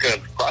people, he's going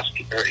to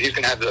prosecute, or he's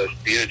going to have the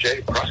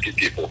DOJ prosecute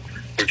people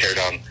who tear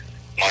down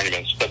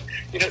monuments. But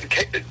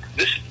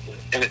this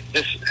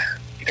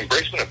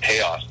embracement of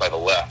chaos by the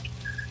left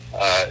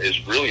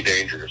is really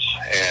dangerous,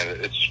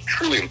 and it's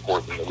truly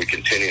important that we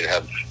continue to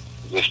have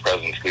this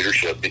president's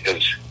leadership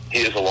because he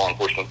is a law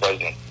enforcement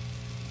president.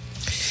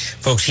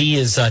 Folks, he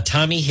is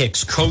Tommy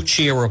Hicks,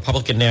 co-chair,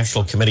 Republican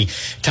National Committee.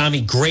 Tommy,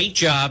 great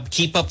job.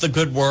 Keep up the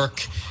good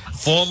work.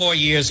 4 more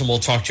years, and we'll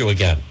talk to you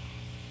again.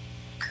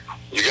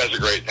 You guys are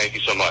great. Thank you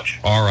so much.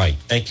 All right.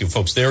 Thank you,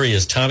 folks. There he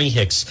is, Tommy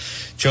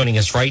Hicks, joining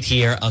us right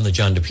here on the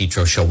John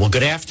DePietro Show. Well,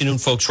 good afternoon,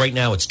 folks. Right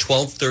now, it's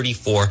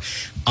 12:34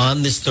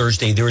 on this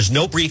Thursday. There is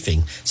no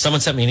briefing. Someone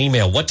sent me an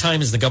email. What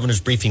time is the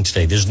governor's briefing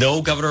today? There's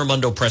no Governor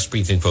Raimondo press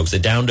briefing, folks. They're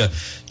down to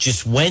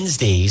just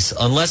Wednesdays,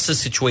 unless the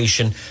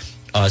situation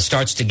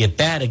starts to get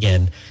bad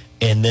again,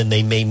 and then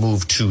they may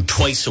move to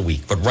twice a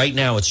week. But right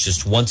now, it's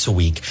just once a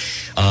week.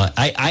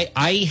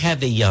 I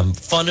have a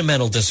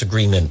fundamental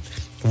disagreement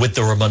with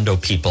the Raimondo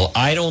people.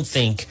 I don't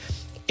think,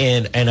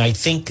 and I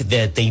think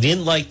that they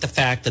didn't like the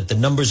fact that the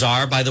numbers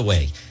are, by the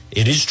way,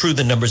 it is true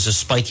the numbers are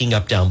spiking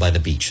up down by the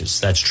beaches.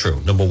 That's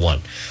true, number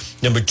one.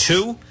 Number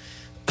two,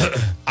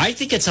 I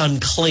think it's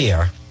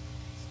unclear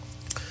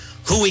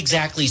who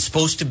exactly is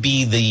supposed to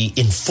be the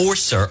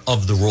enforcer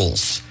of the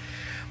rules.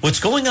 What's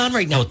going on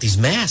right now with these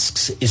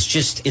masks is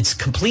just, it's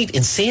complete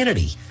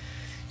insanity.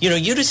 You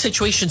had a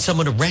situation,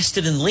 someone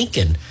arrested in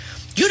Lincoln.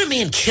 You had a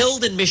man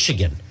killed in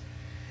Michigan.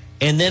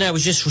 And then I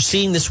was just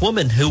seeing this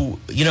woman who,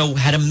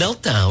 had a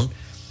meltdown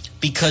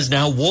because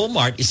now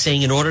Walmart is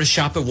saying in order to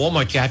shop at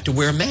Walmart, you have to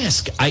wear a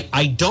mask.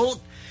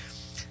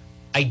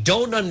 I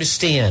don't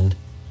understand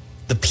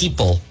the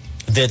people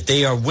that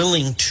they are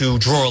willing to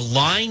draw a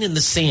line in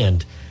the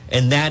sand,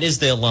 and that is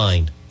their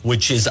line,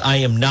 which is I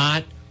am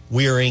not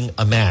wearing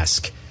a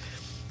mask.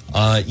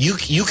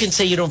 You can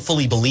say you don't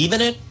fully believe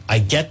in it. I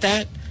get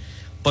that.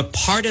 But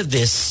part of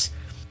this,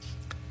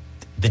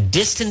 the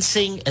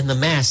distancing and the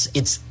mask,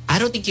 I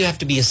don't think you have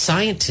to be a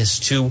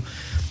scientist to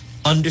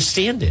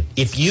understand it.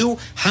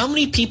 How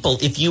many people,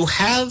 if you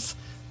have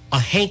a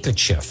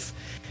handkerchief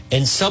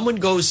and someone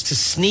goes to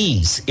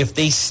sneeze, if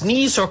they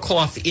sneeze or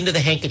cough into the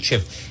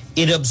handkerchief,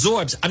 it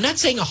absorbs. I'm not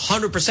saying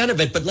 100% of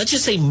it, but let's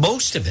just say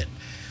most of it.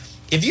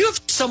 If you have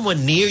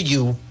someone near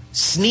you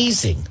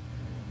sneezing,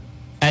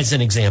 as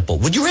an example,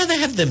 would you rather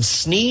have them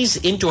sneeze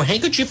into a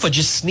handkerchief or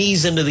just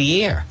sneeze into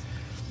the air?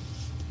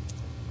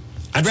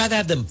 I'd rather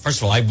have them, first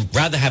of all, I'd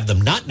rather have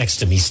them not next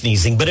to me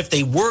sneezing, but if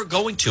they were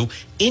going to,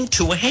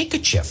 into a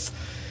handkerchief.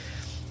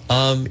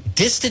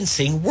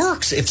 Distancing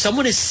works. If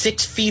someone is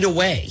 6 feet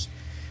away,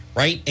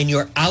 right, and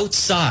you're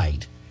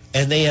outside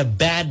and they have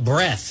bad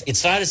breath,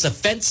 it's not as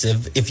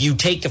offensive if you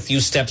take a few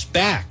steps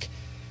back,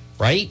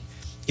 right?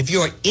 If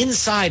you're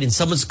inside and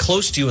someone's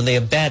close to you and they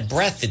have bad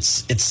breath,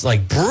 it's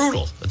like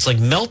brutal. It's like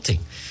melting.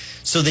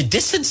 So the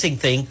distancing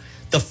thing,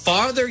 the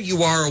farther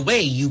you are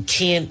away, you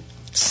can't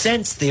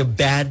sense their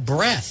bad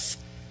breath.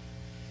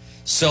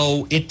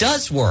 So it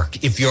does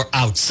work if you're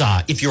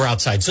outside.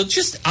 So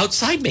just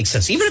outside makes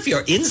sense, even if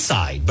you're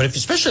inside, but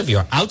especially if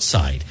you're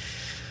outside.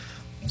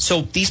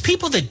 So these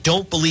people that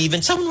don't believe,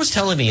 and someone was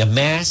telling me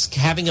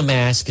having a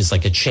mask is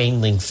like a chain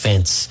link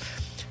fence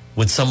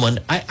with someone.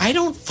 I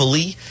don't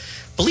fully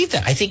believe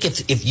that. I think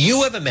if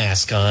you have a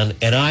mask on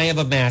and I have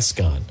a mask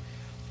on,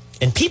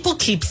 and people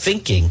keep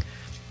thinking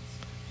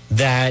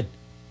that,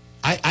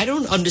 I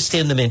don't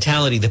understand the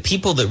mentality, the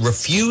people that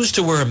refuse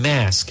to wear a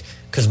mask,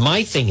 because my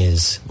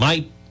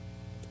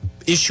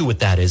issue with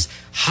that is,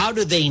 how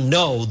do they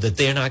know that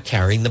they're not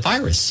carrying the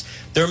virus?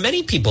 There are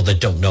many people that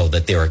don't know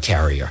that they're a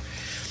carrier.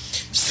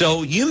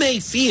 So you may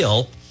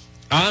feel,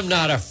 I'm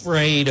not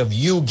afraid of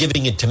you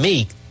giving it to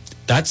me.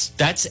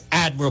 That's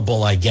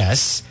admirable, I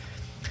guess.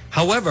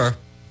 However,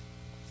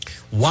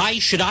 why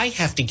should I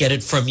have to get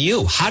it from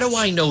you? How do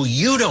I know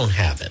you don't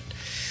have it?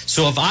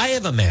 So if I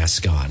have a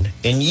mask on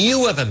and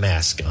you have a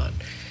mask on,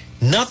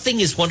 nothing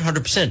is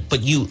 100%,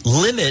 but you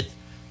limit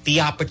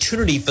the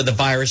opportunity for the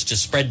virus to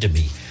spread to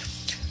me.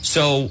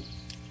 So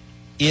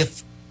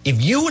if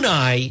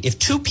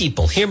two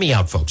people, hear me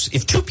out, folks,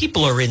 if two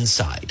people are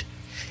inside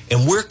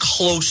and we're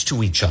close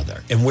to each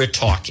other and we're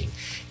talking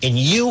and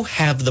you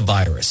have the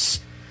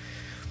virus,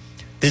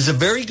 there's a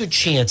very good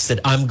chance that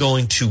I'm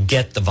going to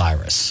get the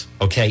virus,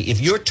 okay? If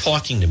you're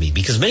talking to me,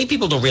 because many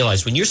people don't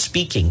realize when you're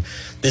speaking,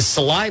 there's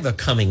saliva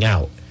coming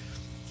out,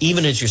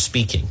 even as you're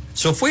speaking.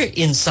 So if we're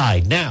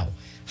inside now,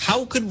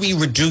 how could we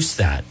reduce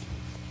that?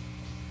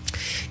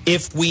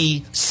 If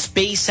we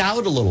space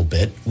out a little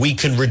bit, we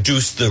can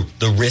reduce the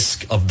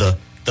risk of the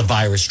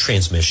virus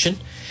transmission.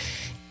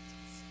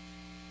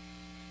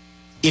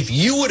 If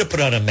you were to put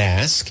on a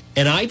mask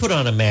and I put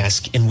on a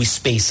mask and we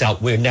space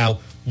out, we're now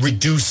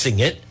reducing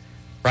it,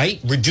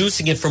 right?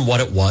 Reducing it from what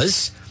it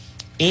was.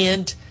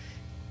 And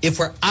if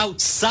we're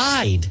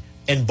outside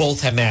and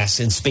both have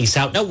masks and space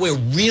out, now we're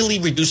really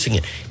reducing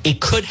it.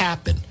 It could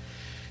happen.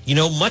 You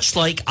know, much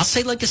like, I'll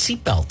say like a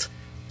seatbelt.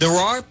 There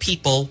are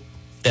people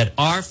that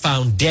are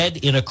found dead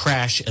in a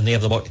crash and they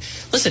have the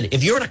listen,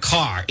 if you're in a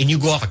car and you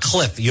go off a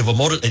cliff, you have a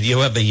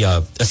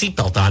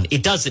seatbelt on,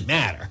 it doesn't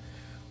matter,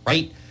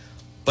 right?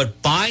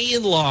 But by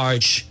and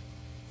large,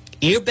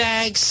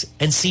 airbags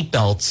and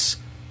seatbelts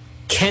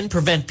can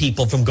prevent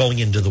people from going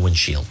into the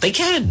windshield. They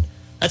can.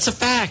 That's a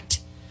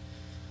fact.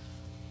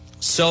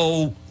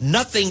 So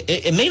nothing,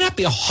 it may not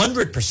be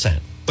 100%,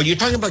 but you're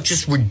talking about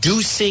just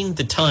reducing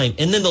the time.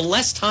 And then the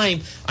less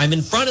time I'm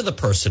in front of the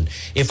person,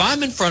 if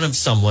I'm in front of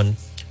someone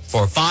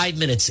for 5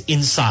 minutes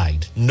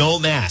inside, no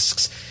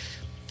masks,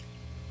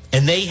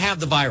 and they have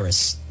the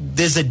virus,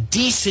 there's a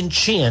decent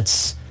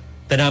chance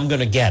that I'm going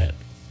to get it.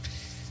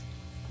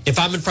 If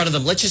I'm in front of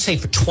them, let's just say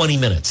for 20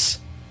 minutes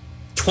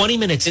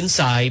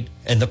inside,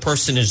 and the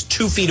person is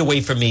 2 feet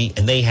away from me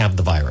and they have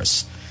the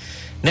virus.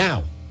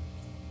 Now,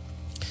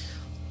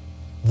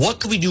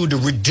 what can we do to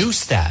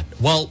reduce that?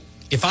 Well,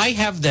 if I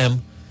have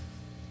them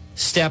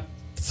step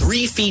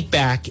 3 feet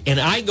back and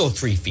I go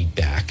 3 feet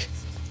back,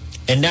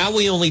 and now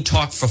we only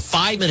talk for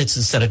 5 minutes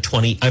instead of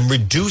 20, I'm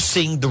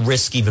reducing the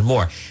risk even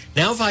more.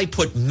 Now, if I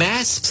put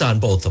masks on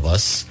both of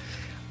us,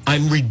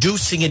 I'm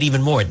reducing it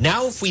even more.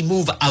 Now, if we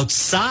move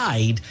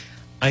outside,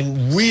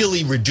 I'm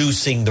really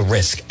reducing the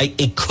risk.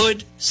 It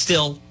could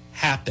still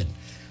happen,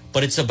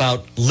 but it's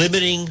about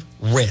limiting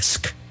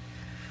risk.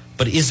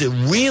 But is it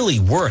really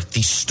worth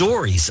these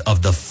stories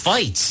of the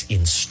fights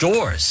in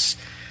stores?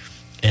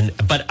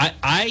 But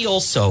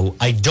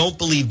I don't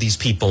believe these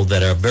people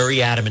that are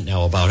very adamant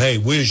now about, hey,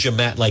 where's your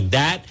mat like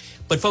that?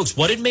 But folks,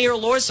 what did Mayor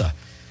Lorza?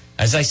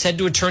 As I said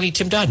to Attorney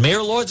Tim Dodd, Mayor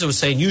Lorza was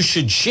saying you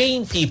should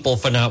shame people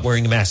for not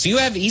wearing a mask. So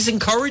he's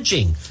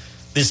encouraging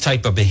this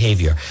type of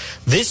behavior.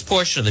 This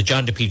portion of the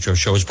John DePietro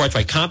Show is brought to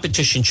you by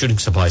Competition Shooting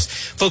Supplies.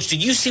 Folks,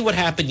 did you see what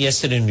happened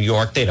yesterday in New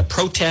York? They had a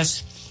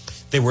protest.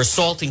 They were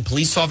assaulting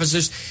police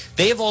officers.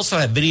 They have also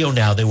had video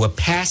now. They were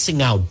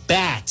passing out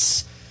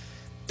bats,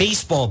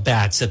 baseball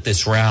bats at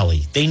this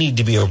rally. They need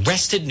to be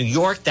arrested. New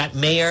York, that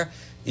mayor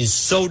is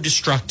so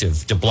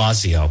destructive, de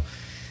Blasio.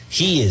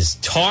 He is,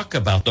 talk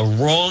about the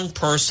wrong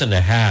person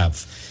to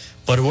have.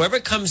 But whoever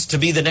comes to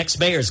be the next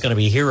mayor is going to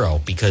be a hero,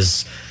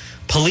 because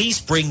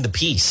police bring the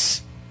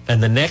peace,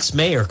 and the next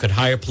mayor could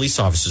hire police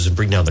officers and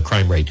bring down the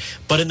crime rate.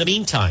 But in the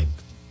meantime,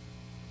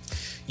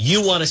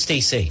 you want to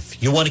stay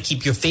safe. You want to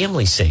keep your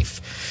family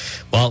safe.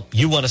 Well,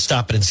 you want to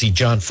stop in and see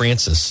John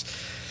Francis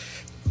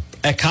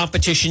at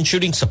Competition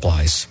Shooting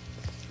Supplies,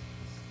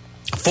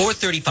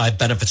 435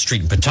 Benefit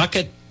Street in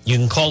Pawtucket. You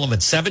can call them at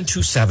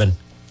 727-1716,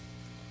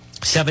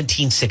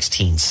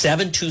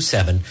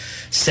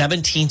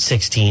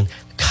 727-1716.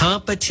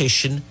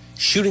 Competition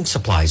Shooting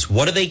Supplies.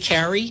 What do they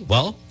carry?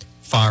 Well,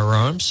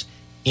 firearms,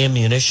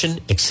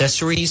 ammunition,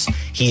 accessories.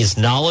 He is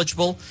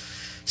knowledgeable.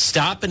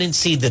 Stop in and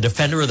see the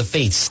Defender of the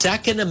Faith,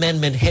 Second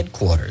Amendment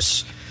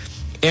headquarters.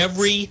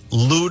 Every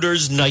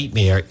looter's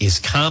nightmare is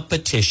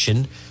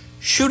Competition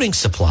Shooting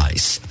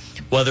Supplies.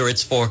 Whether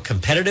it's for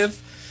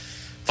competitive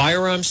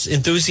firearms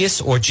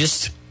enthusiasts or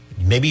just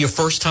maybe your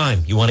first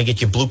time, you want to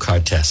get your blue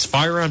card test.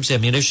 Firearms,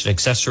 ammunition,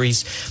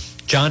 accessories.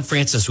 John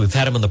Francis, we've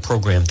had him on the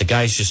program. The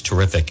guy's just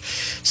terrific.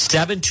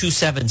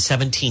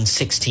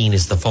 727-1716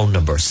 is the phone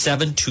number.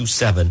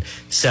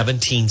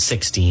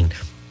 727-1716.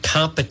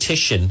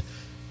 Competition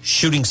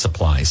Shooting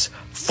Supplies.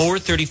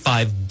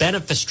 435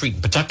 Benefit Street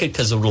in Pawtucket,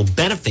 because it will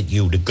benefit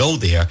you to go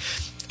there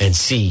and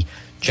see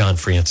John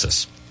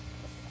Francis.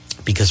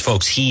 Because,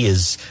 folks, he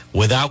is,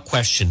 without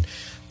question,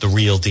 the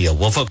real deal.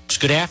 Well, folks,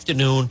 good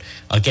afternoon.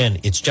 Again,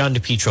 it's John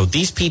DePietro.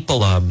 These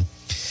people, I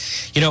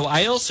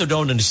also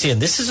don't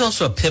understand. This is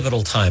also a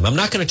pivotal time. I'm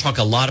not going to talk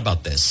a lot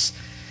about this,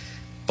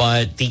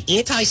 but the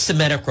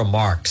anti-Semitic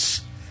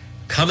remarks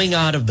coming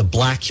out of the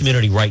black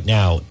community right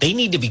now, they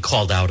need to be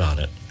called out on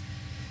it.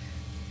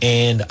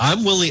 And I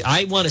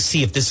want to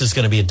see if this is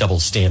going to be a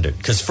double standard.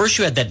 Because first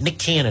you had that Nick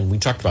Cannon we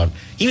talked about.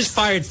 He was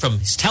fired from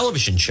his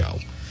television show,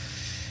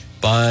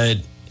 but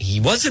he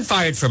wasn't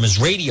fired from his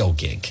radio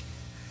gig.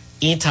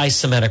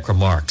 Anti-Semitic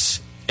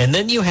remarks. And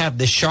then you have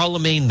this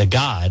Charlemagne the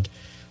God,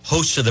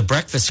 host of the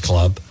Breakfast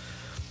Club,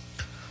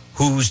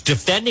 who's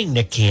defending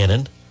Nick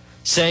Cannon,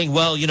 saying,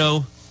 well,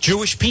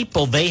 Jewish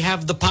people, they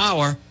have the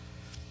power.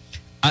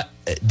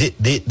 If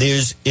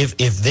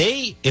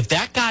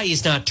that guy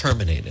is not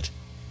terminated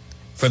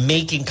for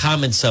making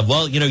comments of,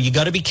 well, you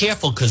got to be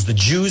careful because the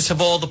Jews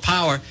have all the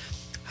power,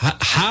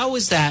 how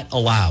is that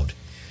allowed?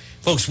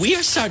 Folks, we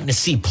are starting to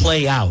see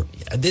play out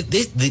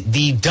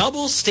the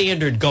double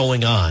standard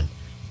going on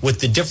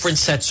with the different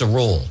sets of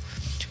rule.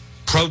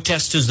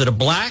 Protesters that are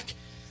black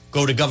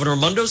go to Governor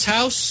Raimondo's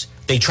house.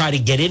 They try to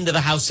get into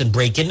the house and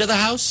break into the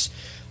house.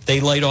 They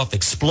light off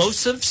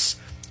explosives,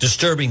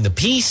 disturbing the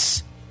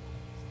peace,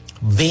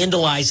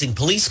 vandalizing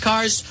police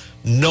cars.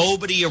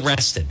 Nobody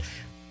arrested.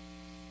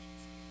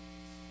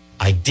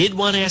 I did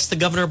want to ask the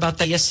governor about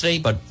that yesterday,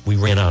 but we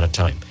ran out of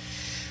time.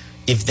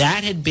 If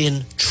that had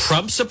been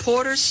Trump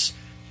supporters,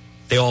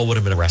 they all would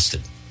have been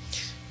arrested.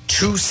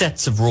 Two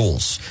sets of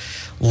rules.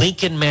 A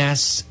Lincoln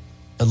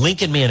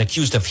man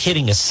accused of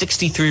hitting a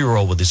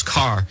 63-year-old with his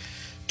car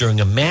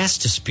during a mass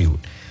dispute.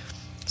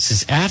 This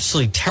is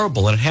absolutely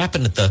terrible. And it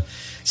happened at the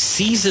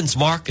Seasons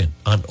Market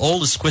on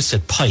Old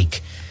Esquisset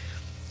Pike,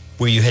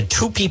 where you had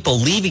two people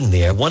leaving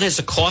there. One has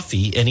a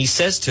coffee, and he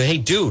says to, hey,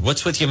 dude,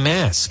 what's with your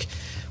mask?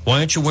 Why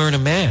aren't you wearing a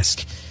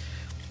mask?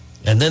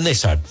 And then they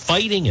start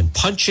fighting and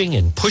punching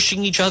and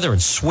pushing each other and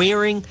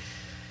swearing.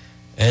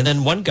 And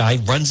then one guy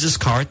runs his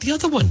car at the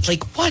other one.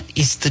 Like, what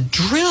is the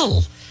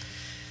drill?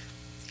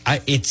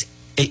 As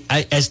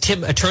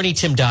Attorney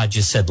Tim Dodd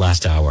just said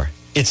last hour,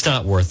 it's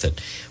not worth it.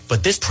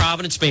 But this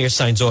Providence mayor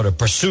signs order,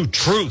 pursue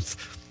truth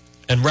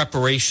and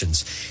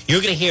reparations.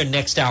 You're going to hear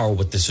next hour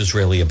what this is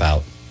really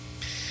about.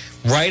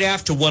 Right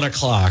after 1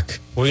 o'clock,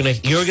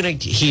 you're going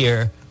to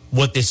hear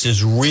what this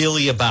is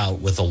really about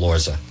with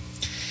Elorza.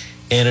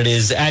 And it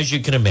is, as you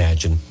can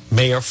imagine,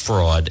 mayor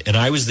fraud. And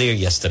I was there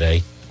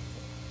yesterday.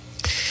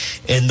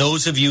 And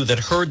those of you that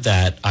heard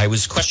that, I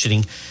was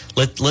questioning,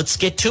 let's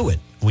get to it.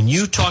 When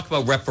you talk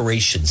about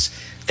reparations,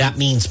 that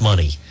means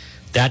money.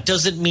 That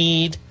doesn't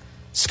mean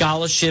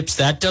scholarships.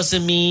 That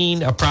doesn't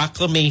mean a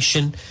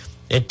proclamation.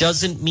 It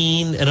doesn't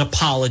mean an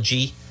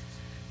apology.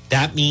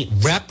 That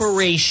means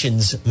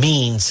reparations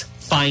means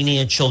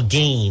financial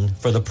gain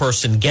for the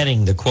person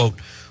getting the, quote,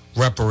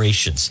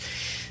 reparations.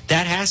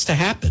 That has to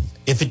happen.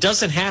 If it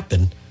doesn't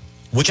happen,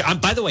 which,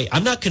 by the way,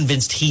 I'm not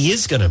convinced he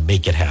is going to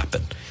make it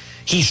happen.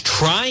 He's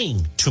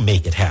trying to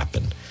make it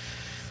happen.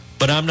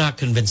 But I'm not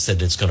convinced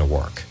that it's going to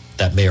work,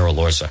 that Mayor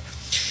Elorza.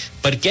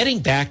 But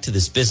getting back to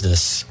this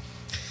business,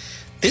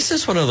 This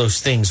is one of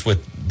those things with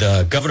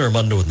the Governor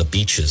Raimondo and the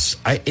beaches.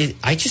 I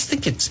just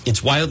think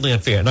it's wildly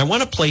unfair. And I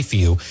want to play for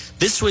you.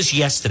 This was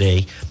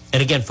yesterday.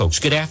 And again, folks,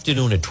 good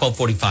afternoon at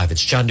 12:45.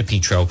 It's John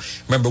DePietro.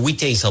 Remember,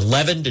 weekdays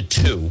 11 to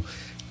 2,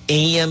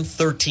 AM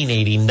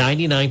 1380,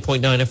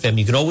 99.9 FM.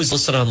 You can always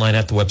listen online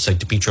at the website,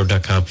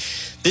 DePietro.com.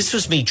 This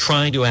was me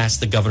trying to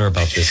ask the governor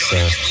about this. Just on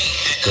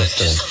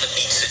the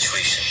beach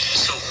situation.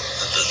 So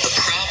the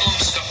problem,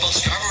 both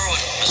Scarborough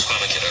and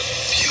Mesquamaket are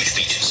huge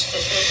beaches.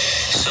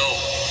 So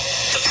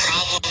the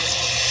problem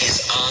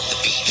is on the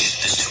beach.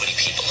 There's too many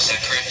people. Is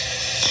that correct?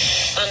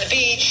 On the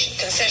beach,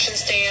 concession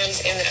stands,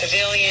 in the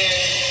pavilion.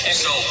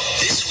 So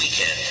this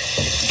weekend,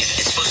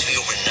 it's supposed to be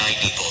over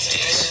 90 both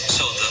days.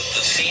 So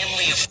the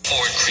family of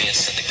four in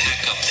Cranston, they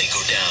pack up, they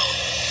go down.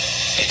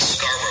 In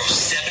Scarborough,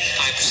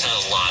 75%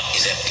 of the lot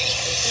is empty.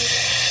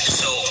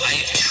 So I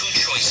have two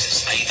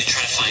choices. I either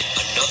try to find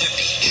another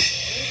beach,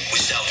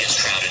 which now gets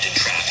crowded in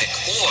traffic,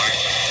 or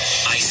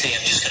I say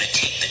I'm just going to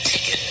take the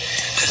ticket,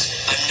 because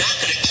I'm not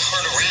going to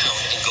turn around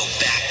and go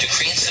back to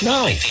Cranston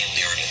No. with my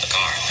family already in the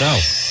car. No.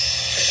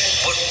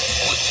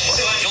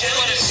 So I'm telling you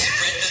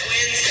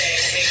Wednesday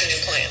to make a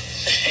new plan.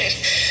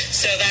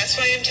 So that's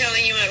why I'm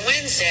telling you on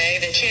Wednesday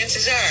that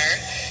chances are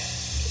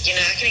you're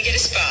not going to get a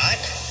spot.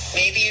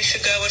 Maybe you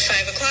should go at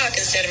 5 o'clock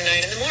instead of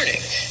 9 in the morning.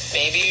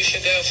 Maybe you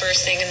should go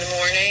first thing in the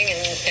morning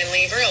and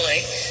leave early.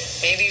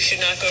 Maybe you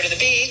should not go to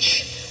the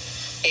beach.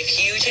 If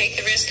you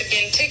take the risk of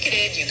getting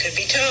ticketed, you could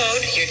be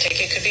towed. Your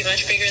ticket could be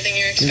much bigger than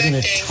you're You're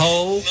expecting. going to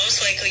tow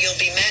Most likely you'll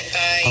be met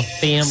by a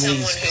family's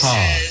someone who car.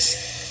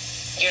 says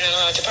you're not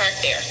allowed to park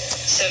there.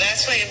 So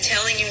that's why I'm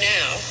telling you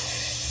now,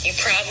 you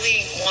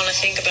probably want to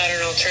think about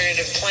an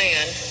alternative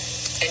plan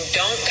and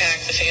don't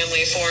pack the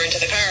family of four into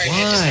the car and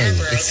head to Why?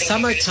 Scarborough. It's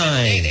thinking you're gonna spend the day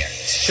summertime. there.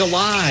 It's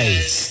July.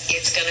 Because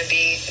it's going to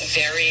be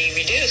very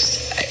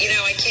reduced. You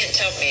know, I can't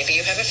tell. Maybe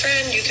you have a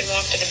friend, you can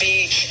walk to the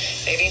beach.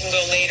 Maybe you can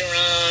go later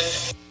on.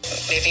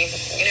 Maybe,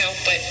 you know,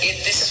 but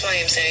this is why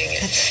I'm saying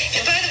it.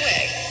 And by the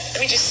way, let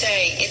me just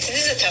say, this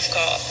is a tough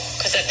call,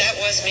 because that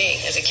was me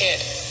as a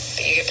kid.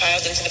 You get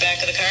piled into the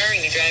back of the car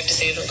and you drive to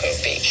Sandhill Cove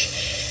Beach.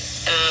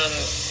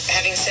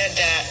 Having said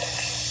that,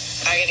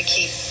 I gotta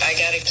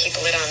keep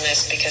a lid on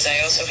this, because I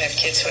also have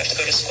kids who have to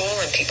go to school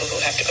and people who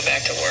have to go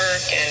back to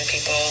work and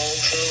people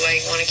who I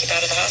want to keep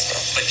out of the hospital.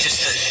 But just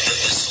so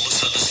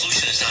the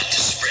solution is not to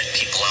spread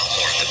people out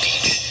more on the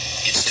beach.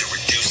 It's to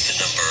reduce the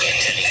number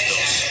attending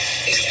those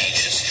two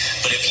beaches.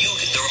 But if the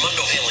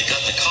Raimondo family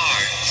got in the car,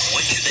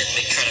 wouldn't you then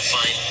try to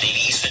find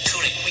maybe East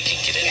Matunic we can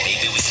get in?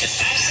 Maybe we can.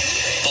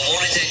 But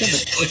won't it then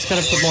just put it's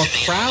going to put more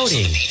demand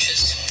crowding. on the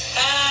beaches?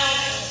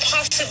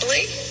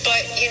 Possibly,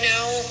 but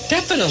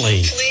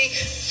Definitely. hopefully,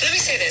 let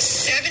me say this: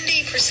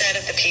 70%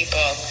 of the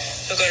people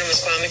who go to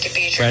Mesquamaket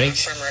Beach are Ready? not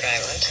from Rhode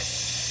Island.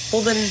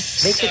 Well, then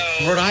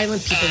Rhode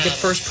Island people get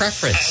first I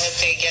preference. hope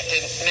they get the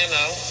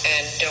memo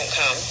and don't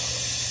come.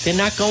 They're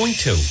not going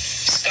to.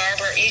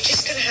 Scarborough, you're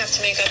just going to have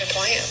to make other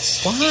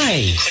plans.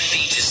 Why? It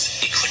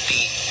couldn't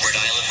be Rhode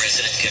Island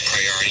residents get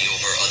priority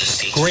over other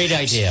states. Great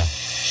idea.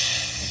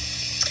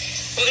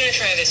 We're going to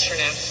try this for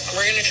now.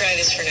 We're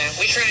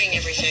trying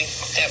everything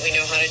that we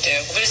know how to do.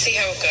 We're going to see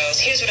how it goes.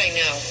 Here's what I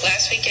know.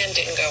 Last weekend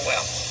didn't go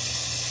well.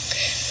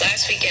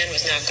 Last weekend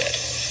was not good.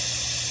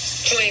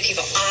 Too many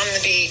people on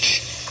the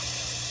beach.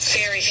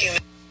 Very few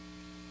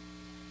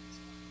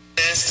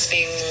masks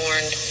being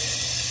worn.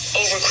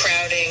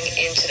 Overcrowding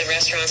into the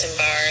restaurants and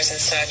bars and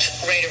such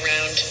right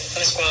around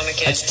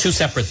Mesquamaket. That's two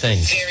separate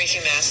things. Very few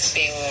masks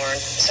being worn.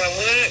 So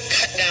we want to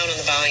cut down on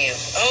the volume.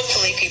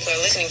 Hopefully people are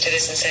listening to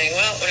this and saying,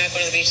 well, we're not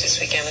going to the beach this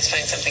weekend. Let's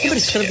find something Yeah,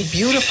 but else it's going to do. be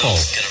beautiful.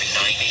 It's going to be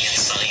 90 and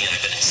sunny, and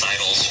I've been inside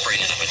all spring,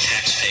 and I'm a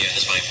taxpayer.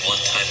 This is my one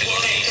time to go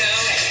Well, to go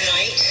at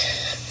night.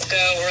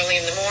 Go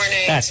early in the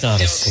morning. That's not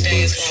a Don't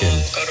stay as solution.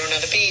 long. Go to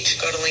another beach.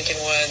 Go to Lincoln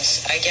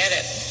Woods. I get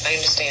it. I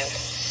understand.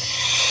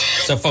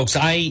 So, folks,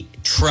 I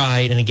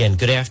tried, and again,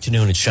 good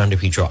afternoon. It's John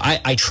DePietro.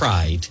 I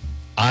tried.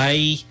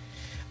 I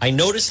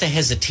noticed the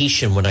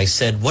hesitation when I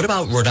said, what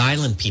about Rhode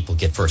Island people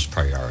get first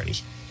priority?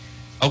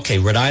 Okay,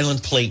 Rhode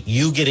Island plate,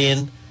 you get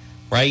in,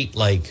 right?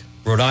 Like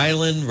Rhode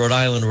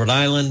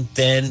Island,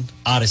 then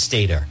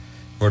out-of-stater.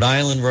 Rhode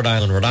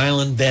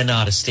Island, then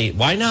out-of-state.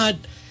 Why not?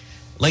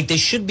 Like, there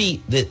should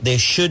be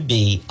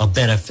a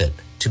benefit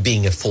to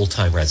being a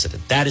full-time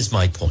resident. That is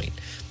my point.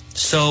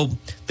 So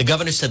the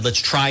governor said, let's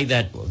try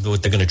that,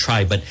 what they're going to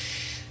try. But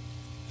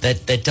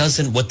that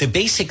doesn't, what they're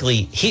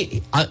basically,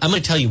 I'm going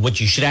to tell you what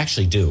you should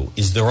actually do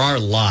is there are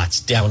lots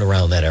down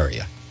around that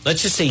area.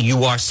 Let's just say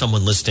you are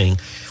someone listening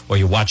or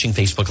you're watching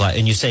Facebook Live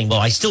and you're saying, well,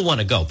 I still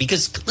want to go.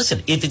 Because,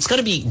 listen, if it's going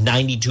to be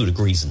 92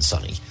 degrees and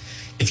sunny,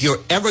 if you're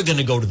ever going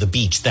to go to the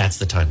beach, that's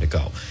the time to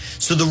go.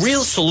 So the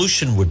real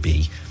solution would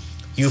be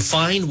you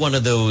find one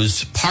of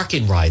those park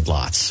and ride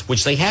lots,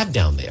 which they have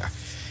down there.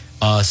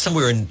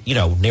 Somewhere in,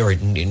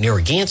 near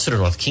Gansett or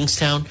North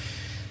Kingstown.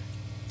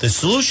 The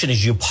solution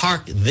is you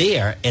park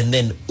there and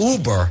then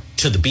Uber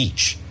to the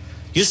beach.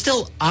 You're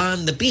still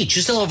on the beach.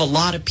 You still have a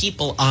lot of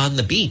people on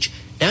the beach.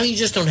 Now you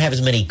just don't have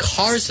as many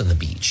cars on the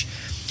beach.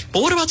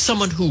 But what about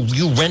someone who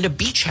you rent a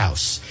beach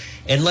house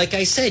And like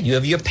I said, you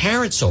have your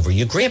parents over,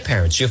 your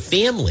grandparents, your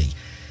family.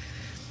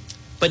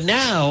 But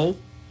now,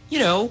 you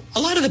know, a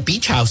lot of the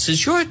beach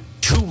houses, you're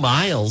 2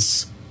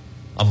 miles,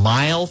 a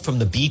mile from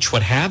the beach,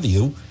 what have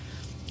you.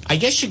 I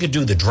guess you could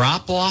do the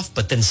drop off,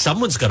 but then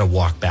someone's got to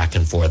walk back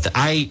and forth.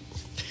 I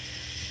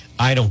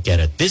don't get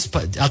it.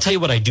 I'll tell you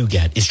what I do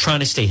get is trying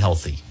to stay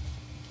healthy.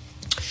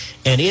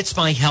 And It's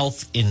My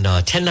Health in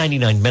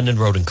 1099 Mendon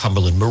Road in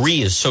Cumberland.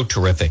 Marie is so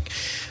terrific.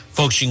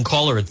 Folks, you can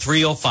call her at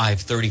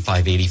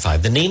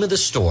 305-3585. The name of the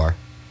store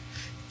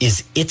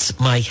is It's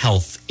My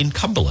Health in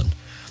Cumberland.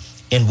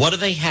 And what do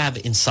they have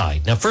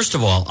inside? Now, first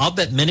of all, I'll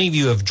bet many of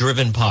you have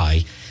driven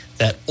by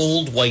that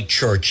old white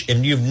church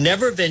and you've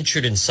never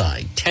ventured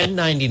inside.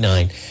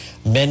 1099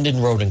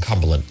 Mendon Road in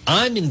Cumberland.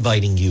 I'm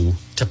inviting you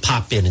to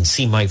pop in and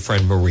see my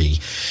friend Marie.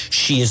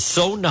 She is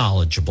so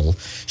knowledgeable.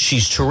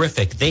 She's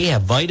terrific. They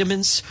have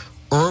vitamins,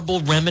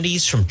 herbal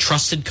remedies from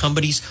trusted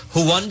companies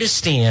who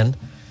understand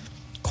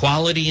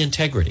quality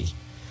integrity.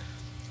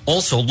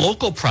 Also,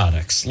 local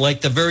products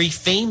like the very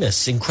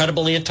famous,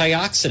 incredible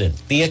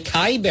antioxidant, the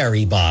acai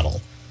berry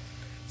bottle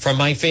from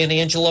my fan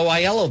Angelo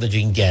Aiello that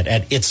you can get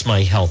at It's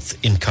My Health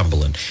in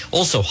Cumberland.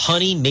 Also,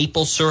 honey,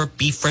 maple syrup,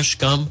 beef fresh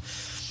gum.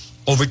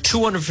 Over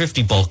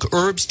 250 bulk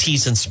herbs,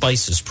 teas, and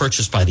spices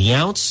purchased by the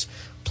ounce,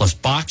 plus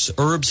box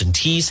herbs and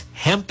teas,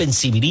 hemp and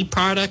CBD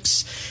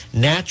products,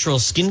 natural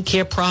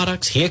skincare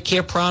products, hair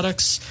care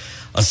products,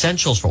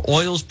 essentials for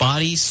oils,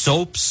 bodies,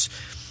 soaps.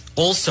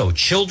 Also,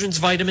 children's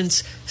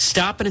vitamins.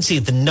 Stop in and see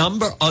it.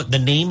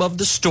 The name of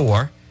the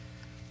store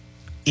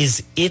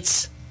is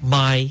It's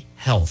My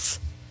Health.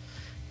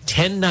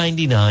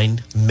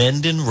 1099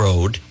 Mendon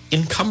Road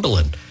in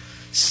Cumberland.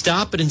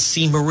 Stop it and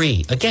see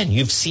Marie. Again,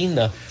 you've seen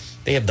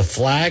they have the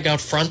flag out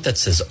front that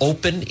says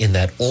open in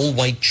that old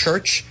white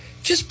church.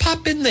 Just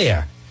pop in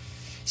there.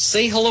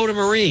 Say hello to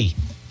Marie.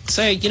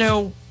 Say, you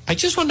know, I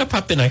just wanted to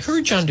pop in. I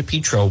heard John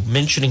DePietro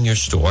mentioning your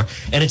store,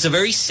 and it's a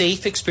very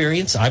safe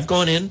experience. I've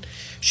gone in.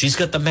 She's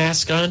got the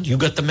mask on. You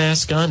got the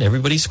mask on.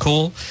 Everybody's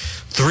cool.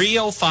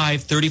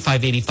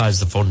 305-3585 is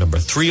the phone number.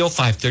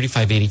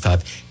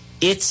 305-3585.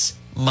 It's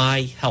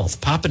My Health.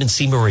 Pop in and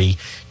see Marie.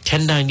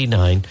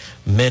 1099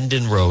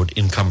 Mendon Road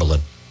in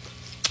Cumberland.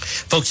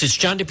 Folks, it's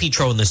John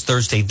DePietro on this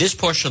Thursday. This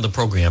portion of the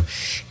program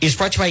is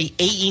brought to you by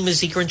A.E.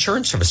 Mazika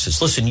Insurance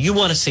Services. Listen, you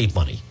want to save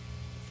money,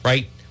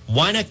 right?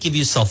 Why not give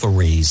yourself a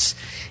raise?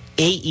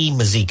 A.E.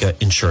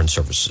 Mazika Insurance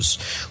Services.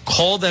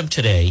 Call them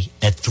today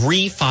at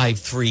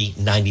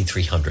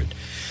 353-9300.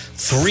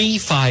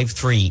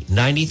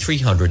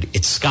 353-9300.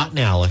 It's Scott and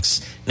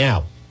Alex.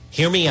 Now,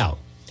 hear me out.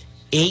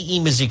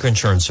 A.E. Mazika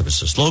Insurance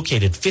Services,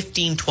 located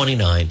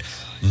 1529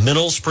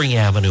 Middle Spring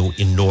Avenue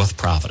in North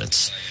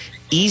Providence.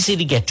 Easy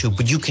to get to,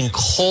 but you can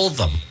call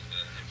them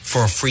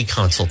for a free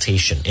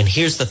consultation. And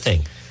here's the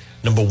thing.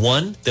 Number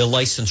one, they're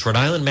licensed Rhode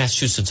Island,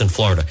 Massachusetts, and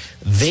Florida.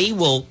 They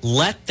will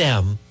let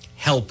them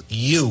help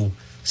you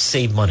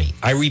save money.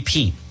 I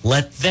repeat,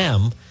 let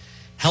them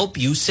help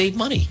you save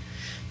money.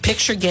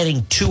 Picture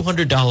getting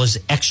 $200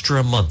 extra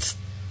a month.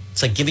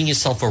 It's like giving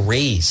yourself a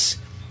raise.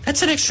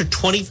 That's an extra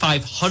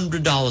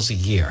 $2,500 a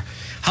year.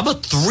 How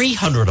about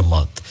 $300 a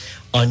month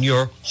on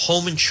your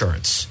home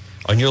insurance,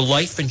 on your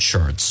life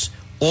insurance,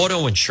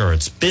 auto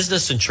insurance,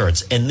 business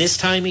insurance, and this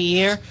time of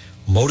year,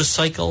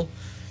 motorcycle,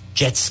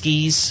 jet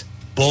skis,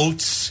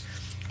 boats,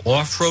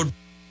 off-road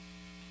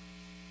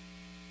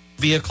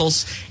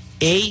vehicles.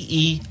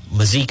 A.E.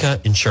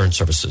 Mazika Insurance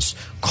Services.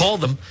 Call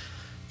them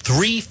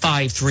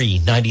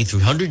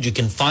 353-9300. You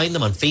can find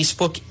them on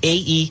Facebook,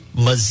 A.E.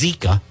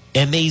 Mazika,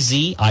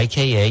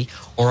 M-A-Z-I-K-A,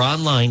 or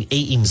online,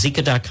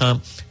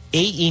 aemazika.com.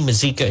 A.E.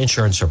 Mazika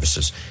Insurance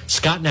Services.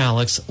 Scott and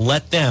Alex,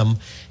 let them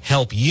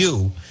help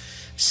you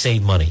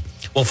save money.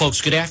 Well,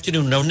 folks, good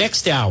afternoon. Now,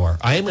 next hour,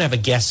 I am going to have a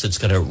guest that's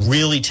going to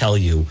really tell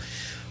you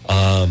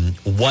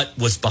what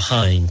was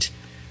behind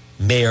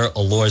Mayor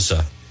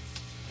Elorza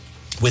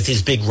with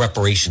his big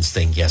reparations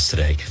thing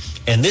yesterday.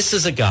 And this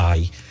is a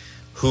guy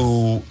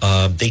who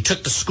they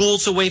took the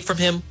schools away from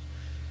him.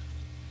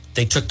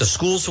 They took the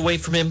schools away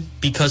from him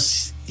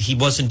because he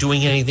wasn't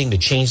doing anything to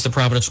change the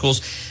Providence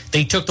schools.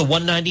 They took the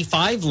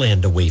 195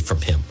 land away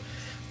from him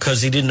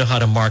because he didn't know how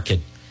to market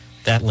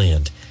that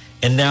land.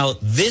 And now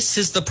this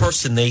is the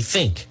person they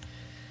think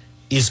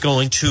is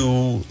going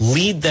to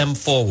lead them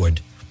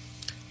forward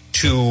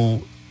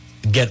to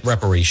get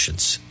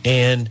reparations.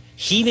 And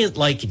he didn't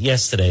like it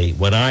yesterday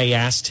when I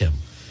asked him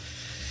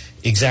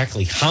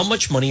exactly how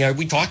much money are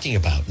we talking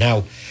about.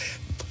 Now,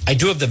 I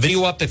do have the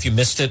video up if you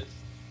missed it,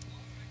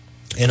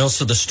 and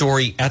also the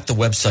story at the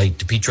website,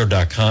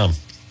 DePietro.com.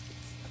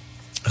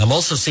 I'm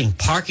also seeing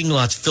parking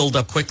lots filled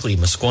up quickly,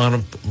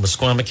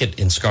 Musquamacut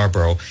in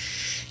Scarborough.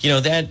 You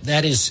know,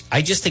 that is,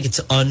 I just think it's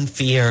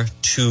unfair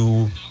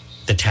to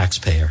the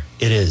taxpayer.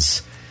 It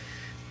is.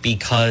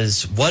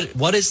 Because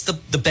what is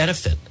the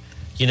benefit?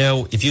 You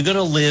know, if you're going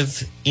to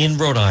live in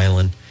Rhode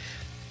Island,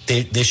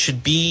 that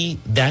should be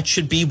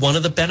one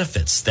of the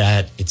benefits,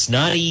 that it's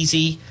not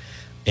easy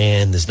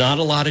and there's not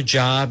a lot of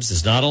jobs,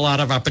 there's not a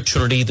lot of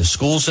opportunity, the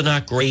schools are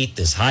not great,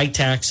 there's high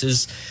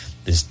taxes,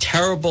 there's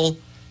terrible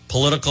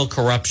political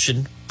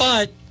corruption.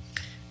 But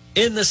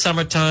in the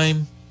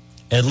summertime,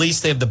 at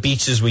least they have the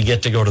beaches. We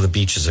get to go to the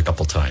beaches a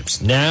couple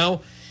times.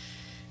 Now,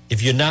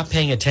 if you're not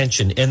paying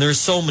attention, and there's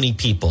so many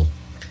people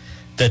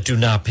that do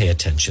not pay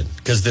attention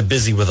because they're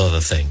busy with other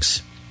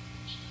things.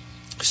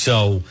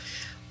 So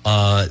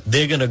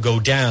they're going to go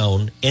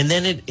down, and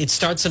then it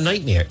starts a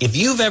nightmare. If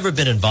you've ever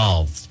been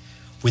involved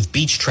with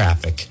beach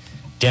traffic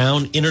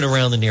down in and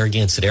around the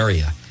Narragansett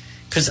area,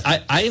 because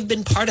I have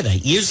been part of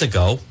that years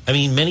ago. I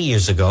mean, many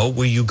years ago,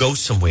 where you go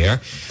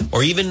somewhere,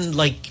 or even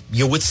like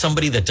you're with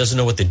somebody that doesn't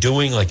know what they're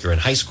doing, like you're in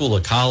high school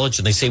or college,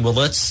 and they say, well,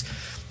 let's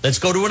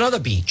go to another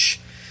beach.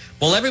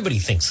 Well, everybody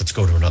thinks let's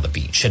go to another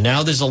beach. And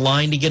now there's a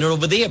line to get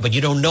over there, but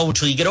you don't know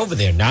until you get over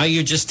there. Now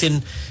you're just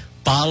in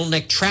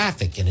bottleneck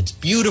traffic, and it's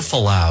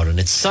beautiful out, and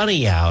it's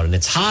sunny out, and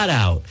it's hot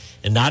out,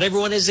 and not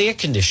everyone has air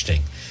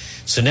conditioning.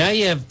 So now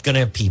you're going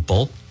to have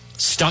people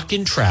stuck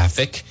in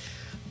traffic,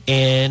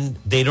 and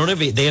they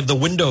have the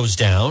windows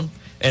down,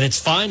 and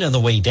it's fine on the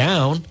way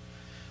down,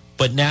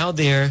 but now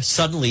they're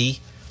suddenly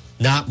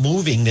not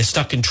moving. They're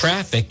stuck in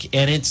traffic,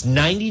 and it's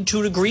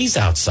 92 degrees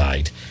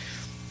outside.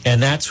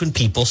 And that's when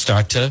people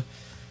start to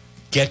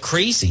get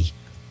crazy,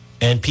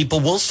 and people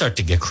will start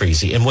to get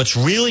crazy. And what's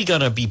really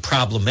going to be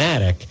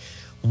problematic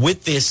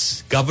with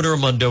this Governor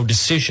Raimondo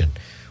decision,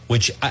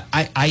 which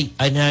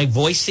I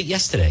voiced it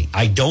yesterday,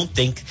 I don't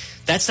think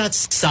that's not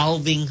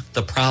solving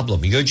the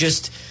problem. You're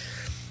just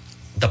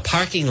the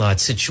parking lot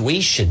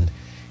situation.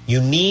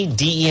 You need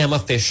DEM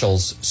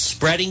officials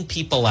spreading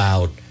people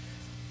out,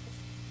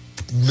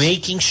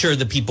 making sure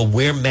that people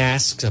wear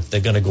masks if they're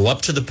going to go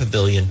up to the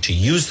pavilion, to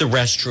use the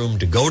restroom,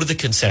 to go to the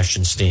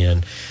concession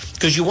stand,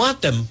 because you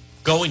want them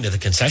going to the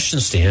concession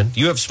stand.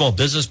 You have small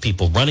business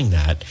people running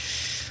that.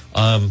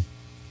 I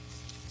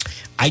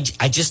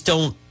just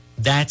don't,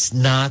 that's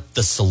not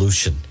the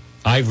solution.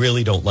 I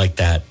really don't like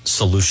that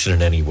solution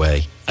in any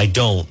way. I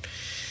don't,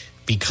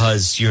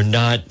 because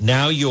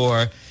now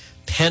you're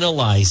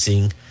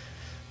penalizing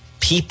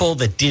people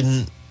that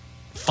didn't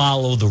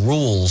follow the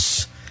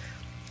rules.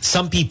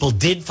 Some people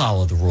did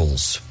follow the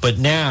rules, but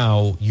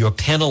now you're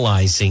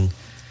penalizing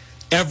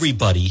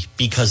everybody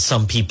because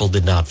some people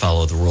did not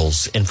follow the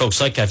rules. And folks,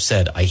 like I've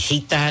said, I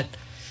hate that.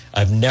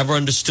 I've never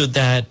understood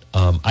that.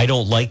 I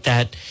don't like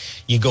that.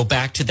 You go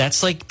back to,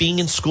 that's like being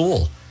in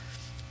school,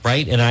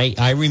 right? And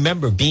I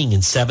remember being in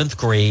 7th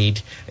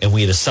grade, and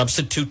we had a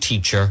substitute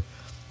teacher,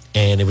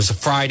 and it was a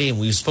Friday, and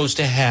we were supposed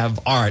to have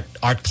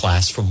art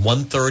class from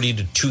 1:30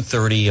 to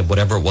 2:30 of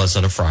whatever it was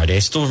on a Friday. I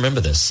still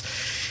remember this.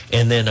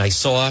 And then I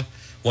saw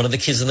one of the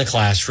kids in the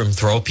classroom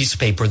throw a piece of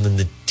paper, and then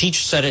the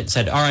teacher said it and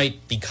said, all right,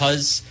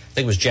 because, I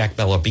think it was Jack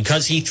Miller,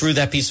 because he threw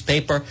that piece of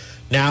paper,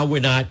 now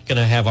we're not going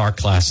to have art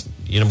class.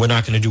 We're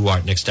not going to do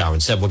art next hour.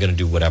 Instead, we're going to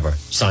do whatever,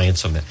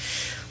 science or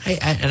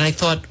and I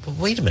thought, well,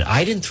 wait a minute,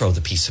 I didn't throw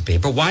the piece of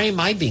paper. Why am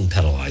I being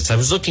penalized? I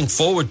was looking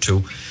forward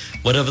to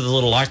whatever the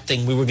little art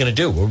thing we were going to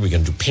do. Were we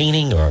going to do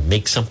painting or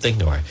make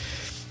something or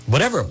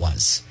whatever it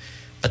was?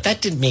 But that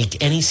didn't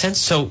make any sense.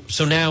 So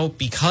now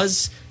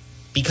because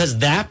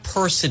that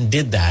person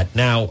did that,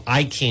 now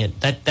I can't,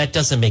 that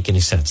doesn't make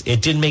any sense.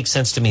 It didn't make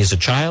sense to me as a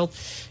child.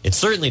 It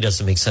certainly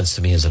doesn't make sense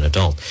to me as an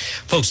adult.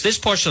 Folks, this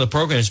portion of the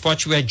program is brought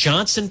to you by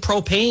Johnson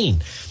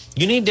Propane.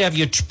 You need to have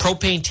your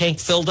propane tank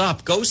filled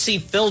up. Go see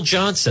Phil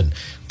Johnson,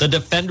 the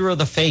defender of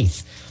the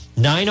faith.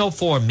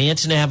 904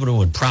 Manton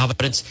Avenue in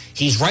Providence.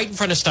 He's right in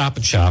front of Stop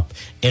and Shop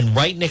and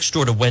right next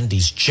door to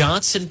Wendy's.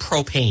 Johnson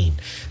Propane.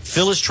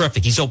 Phil is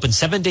terrific. He's open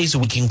 7 days a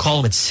week. You can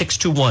call him at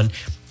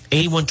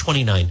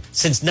 621-8129.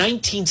 Since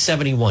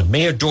 1971,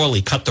 Mayor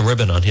Dorley cut the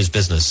ribbon on his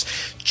business.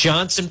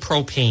 Johnson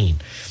Propane.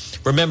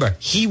 Remember,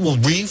 he will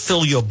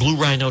refill your Blue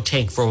Rhino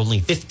tank for only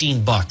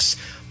 $15.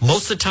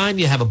 Most of the time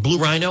you have a Blue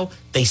Rhino,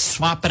 they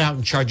swap it out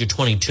and charge you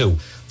 $22.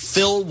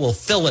 Phil will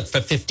fill it for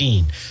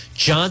 $15.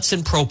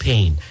 Johnson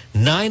Propane,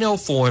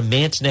 904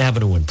 Manton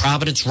Avenue in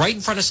Providence, right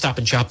in front of Stop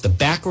and Shop, the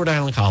back Rhode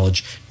Island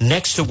College,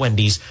 next to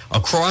Wendy's,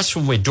 across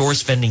from where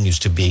Doris Vending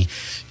used to be.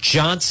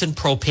 Johnson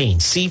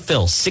Propane. See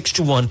Phil,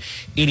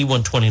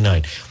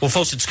 621-8129. Well,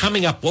 folks, it's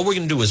coming up. What we're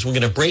going to do is we're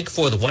going to break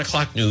for the 1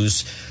 o'clock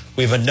news.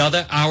 We have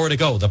another hour to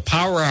go. The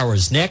Power Hour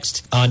is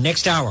next.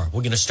 Next hour,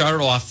 we're going to start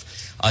it off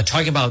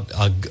talking about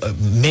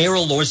Mayor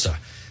Elorza,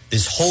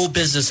 this whole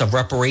business of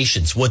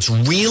reparations, what's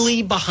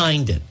really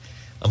behind it.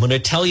 I'm going to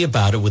tell you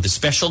about it with a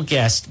special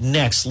guest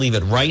next. Leave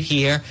it right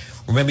here.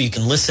 Remember, you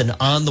can listen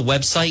on the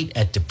website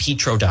at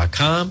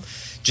DePetro.com.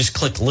 Just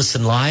click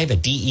listen live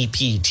at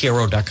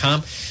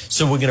DEPTRO.com.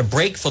 So we're going to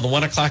break for the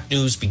 1 o'clock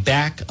news, be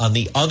back on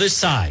the other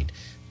side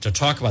to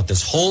talk about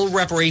this whole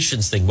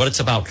reparations thing, what it's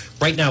about.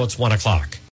 Right now, it's 1 o'clock.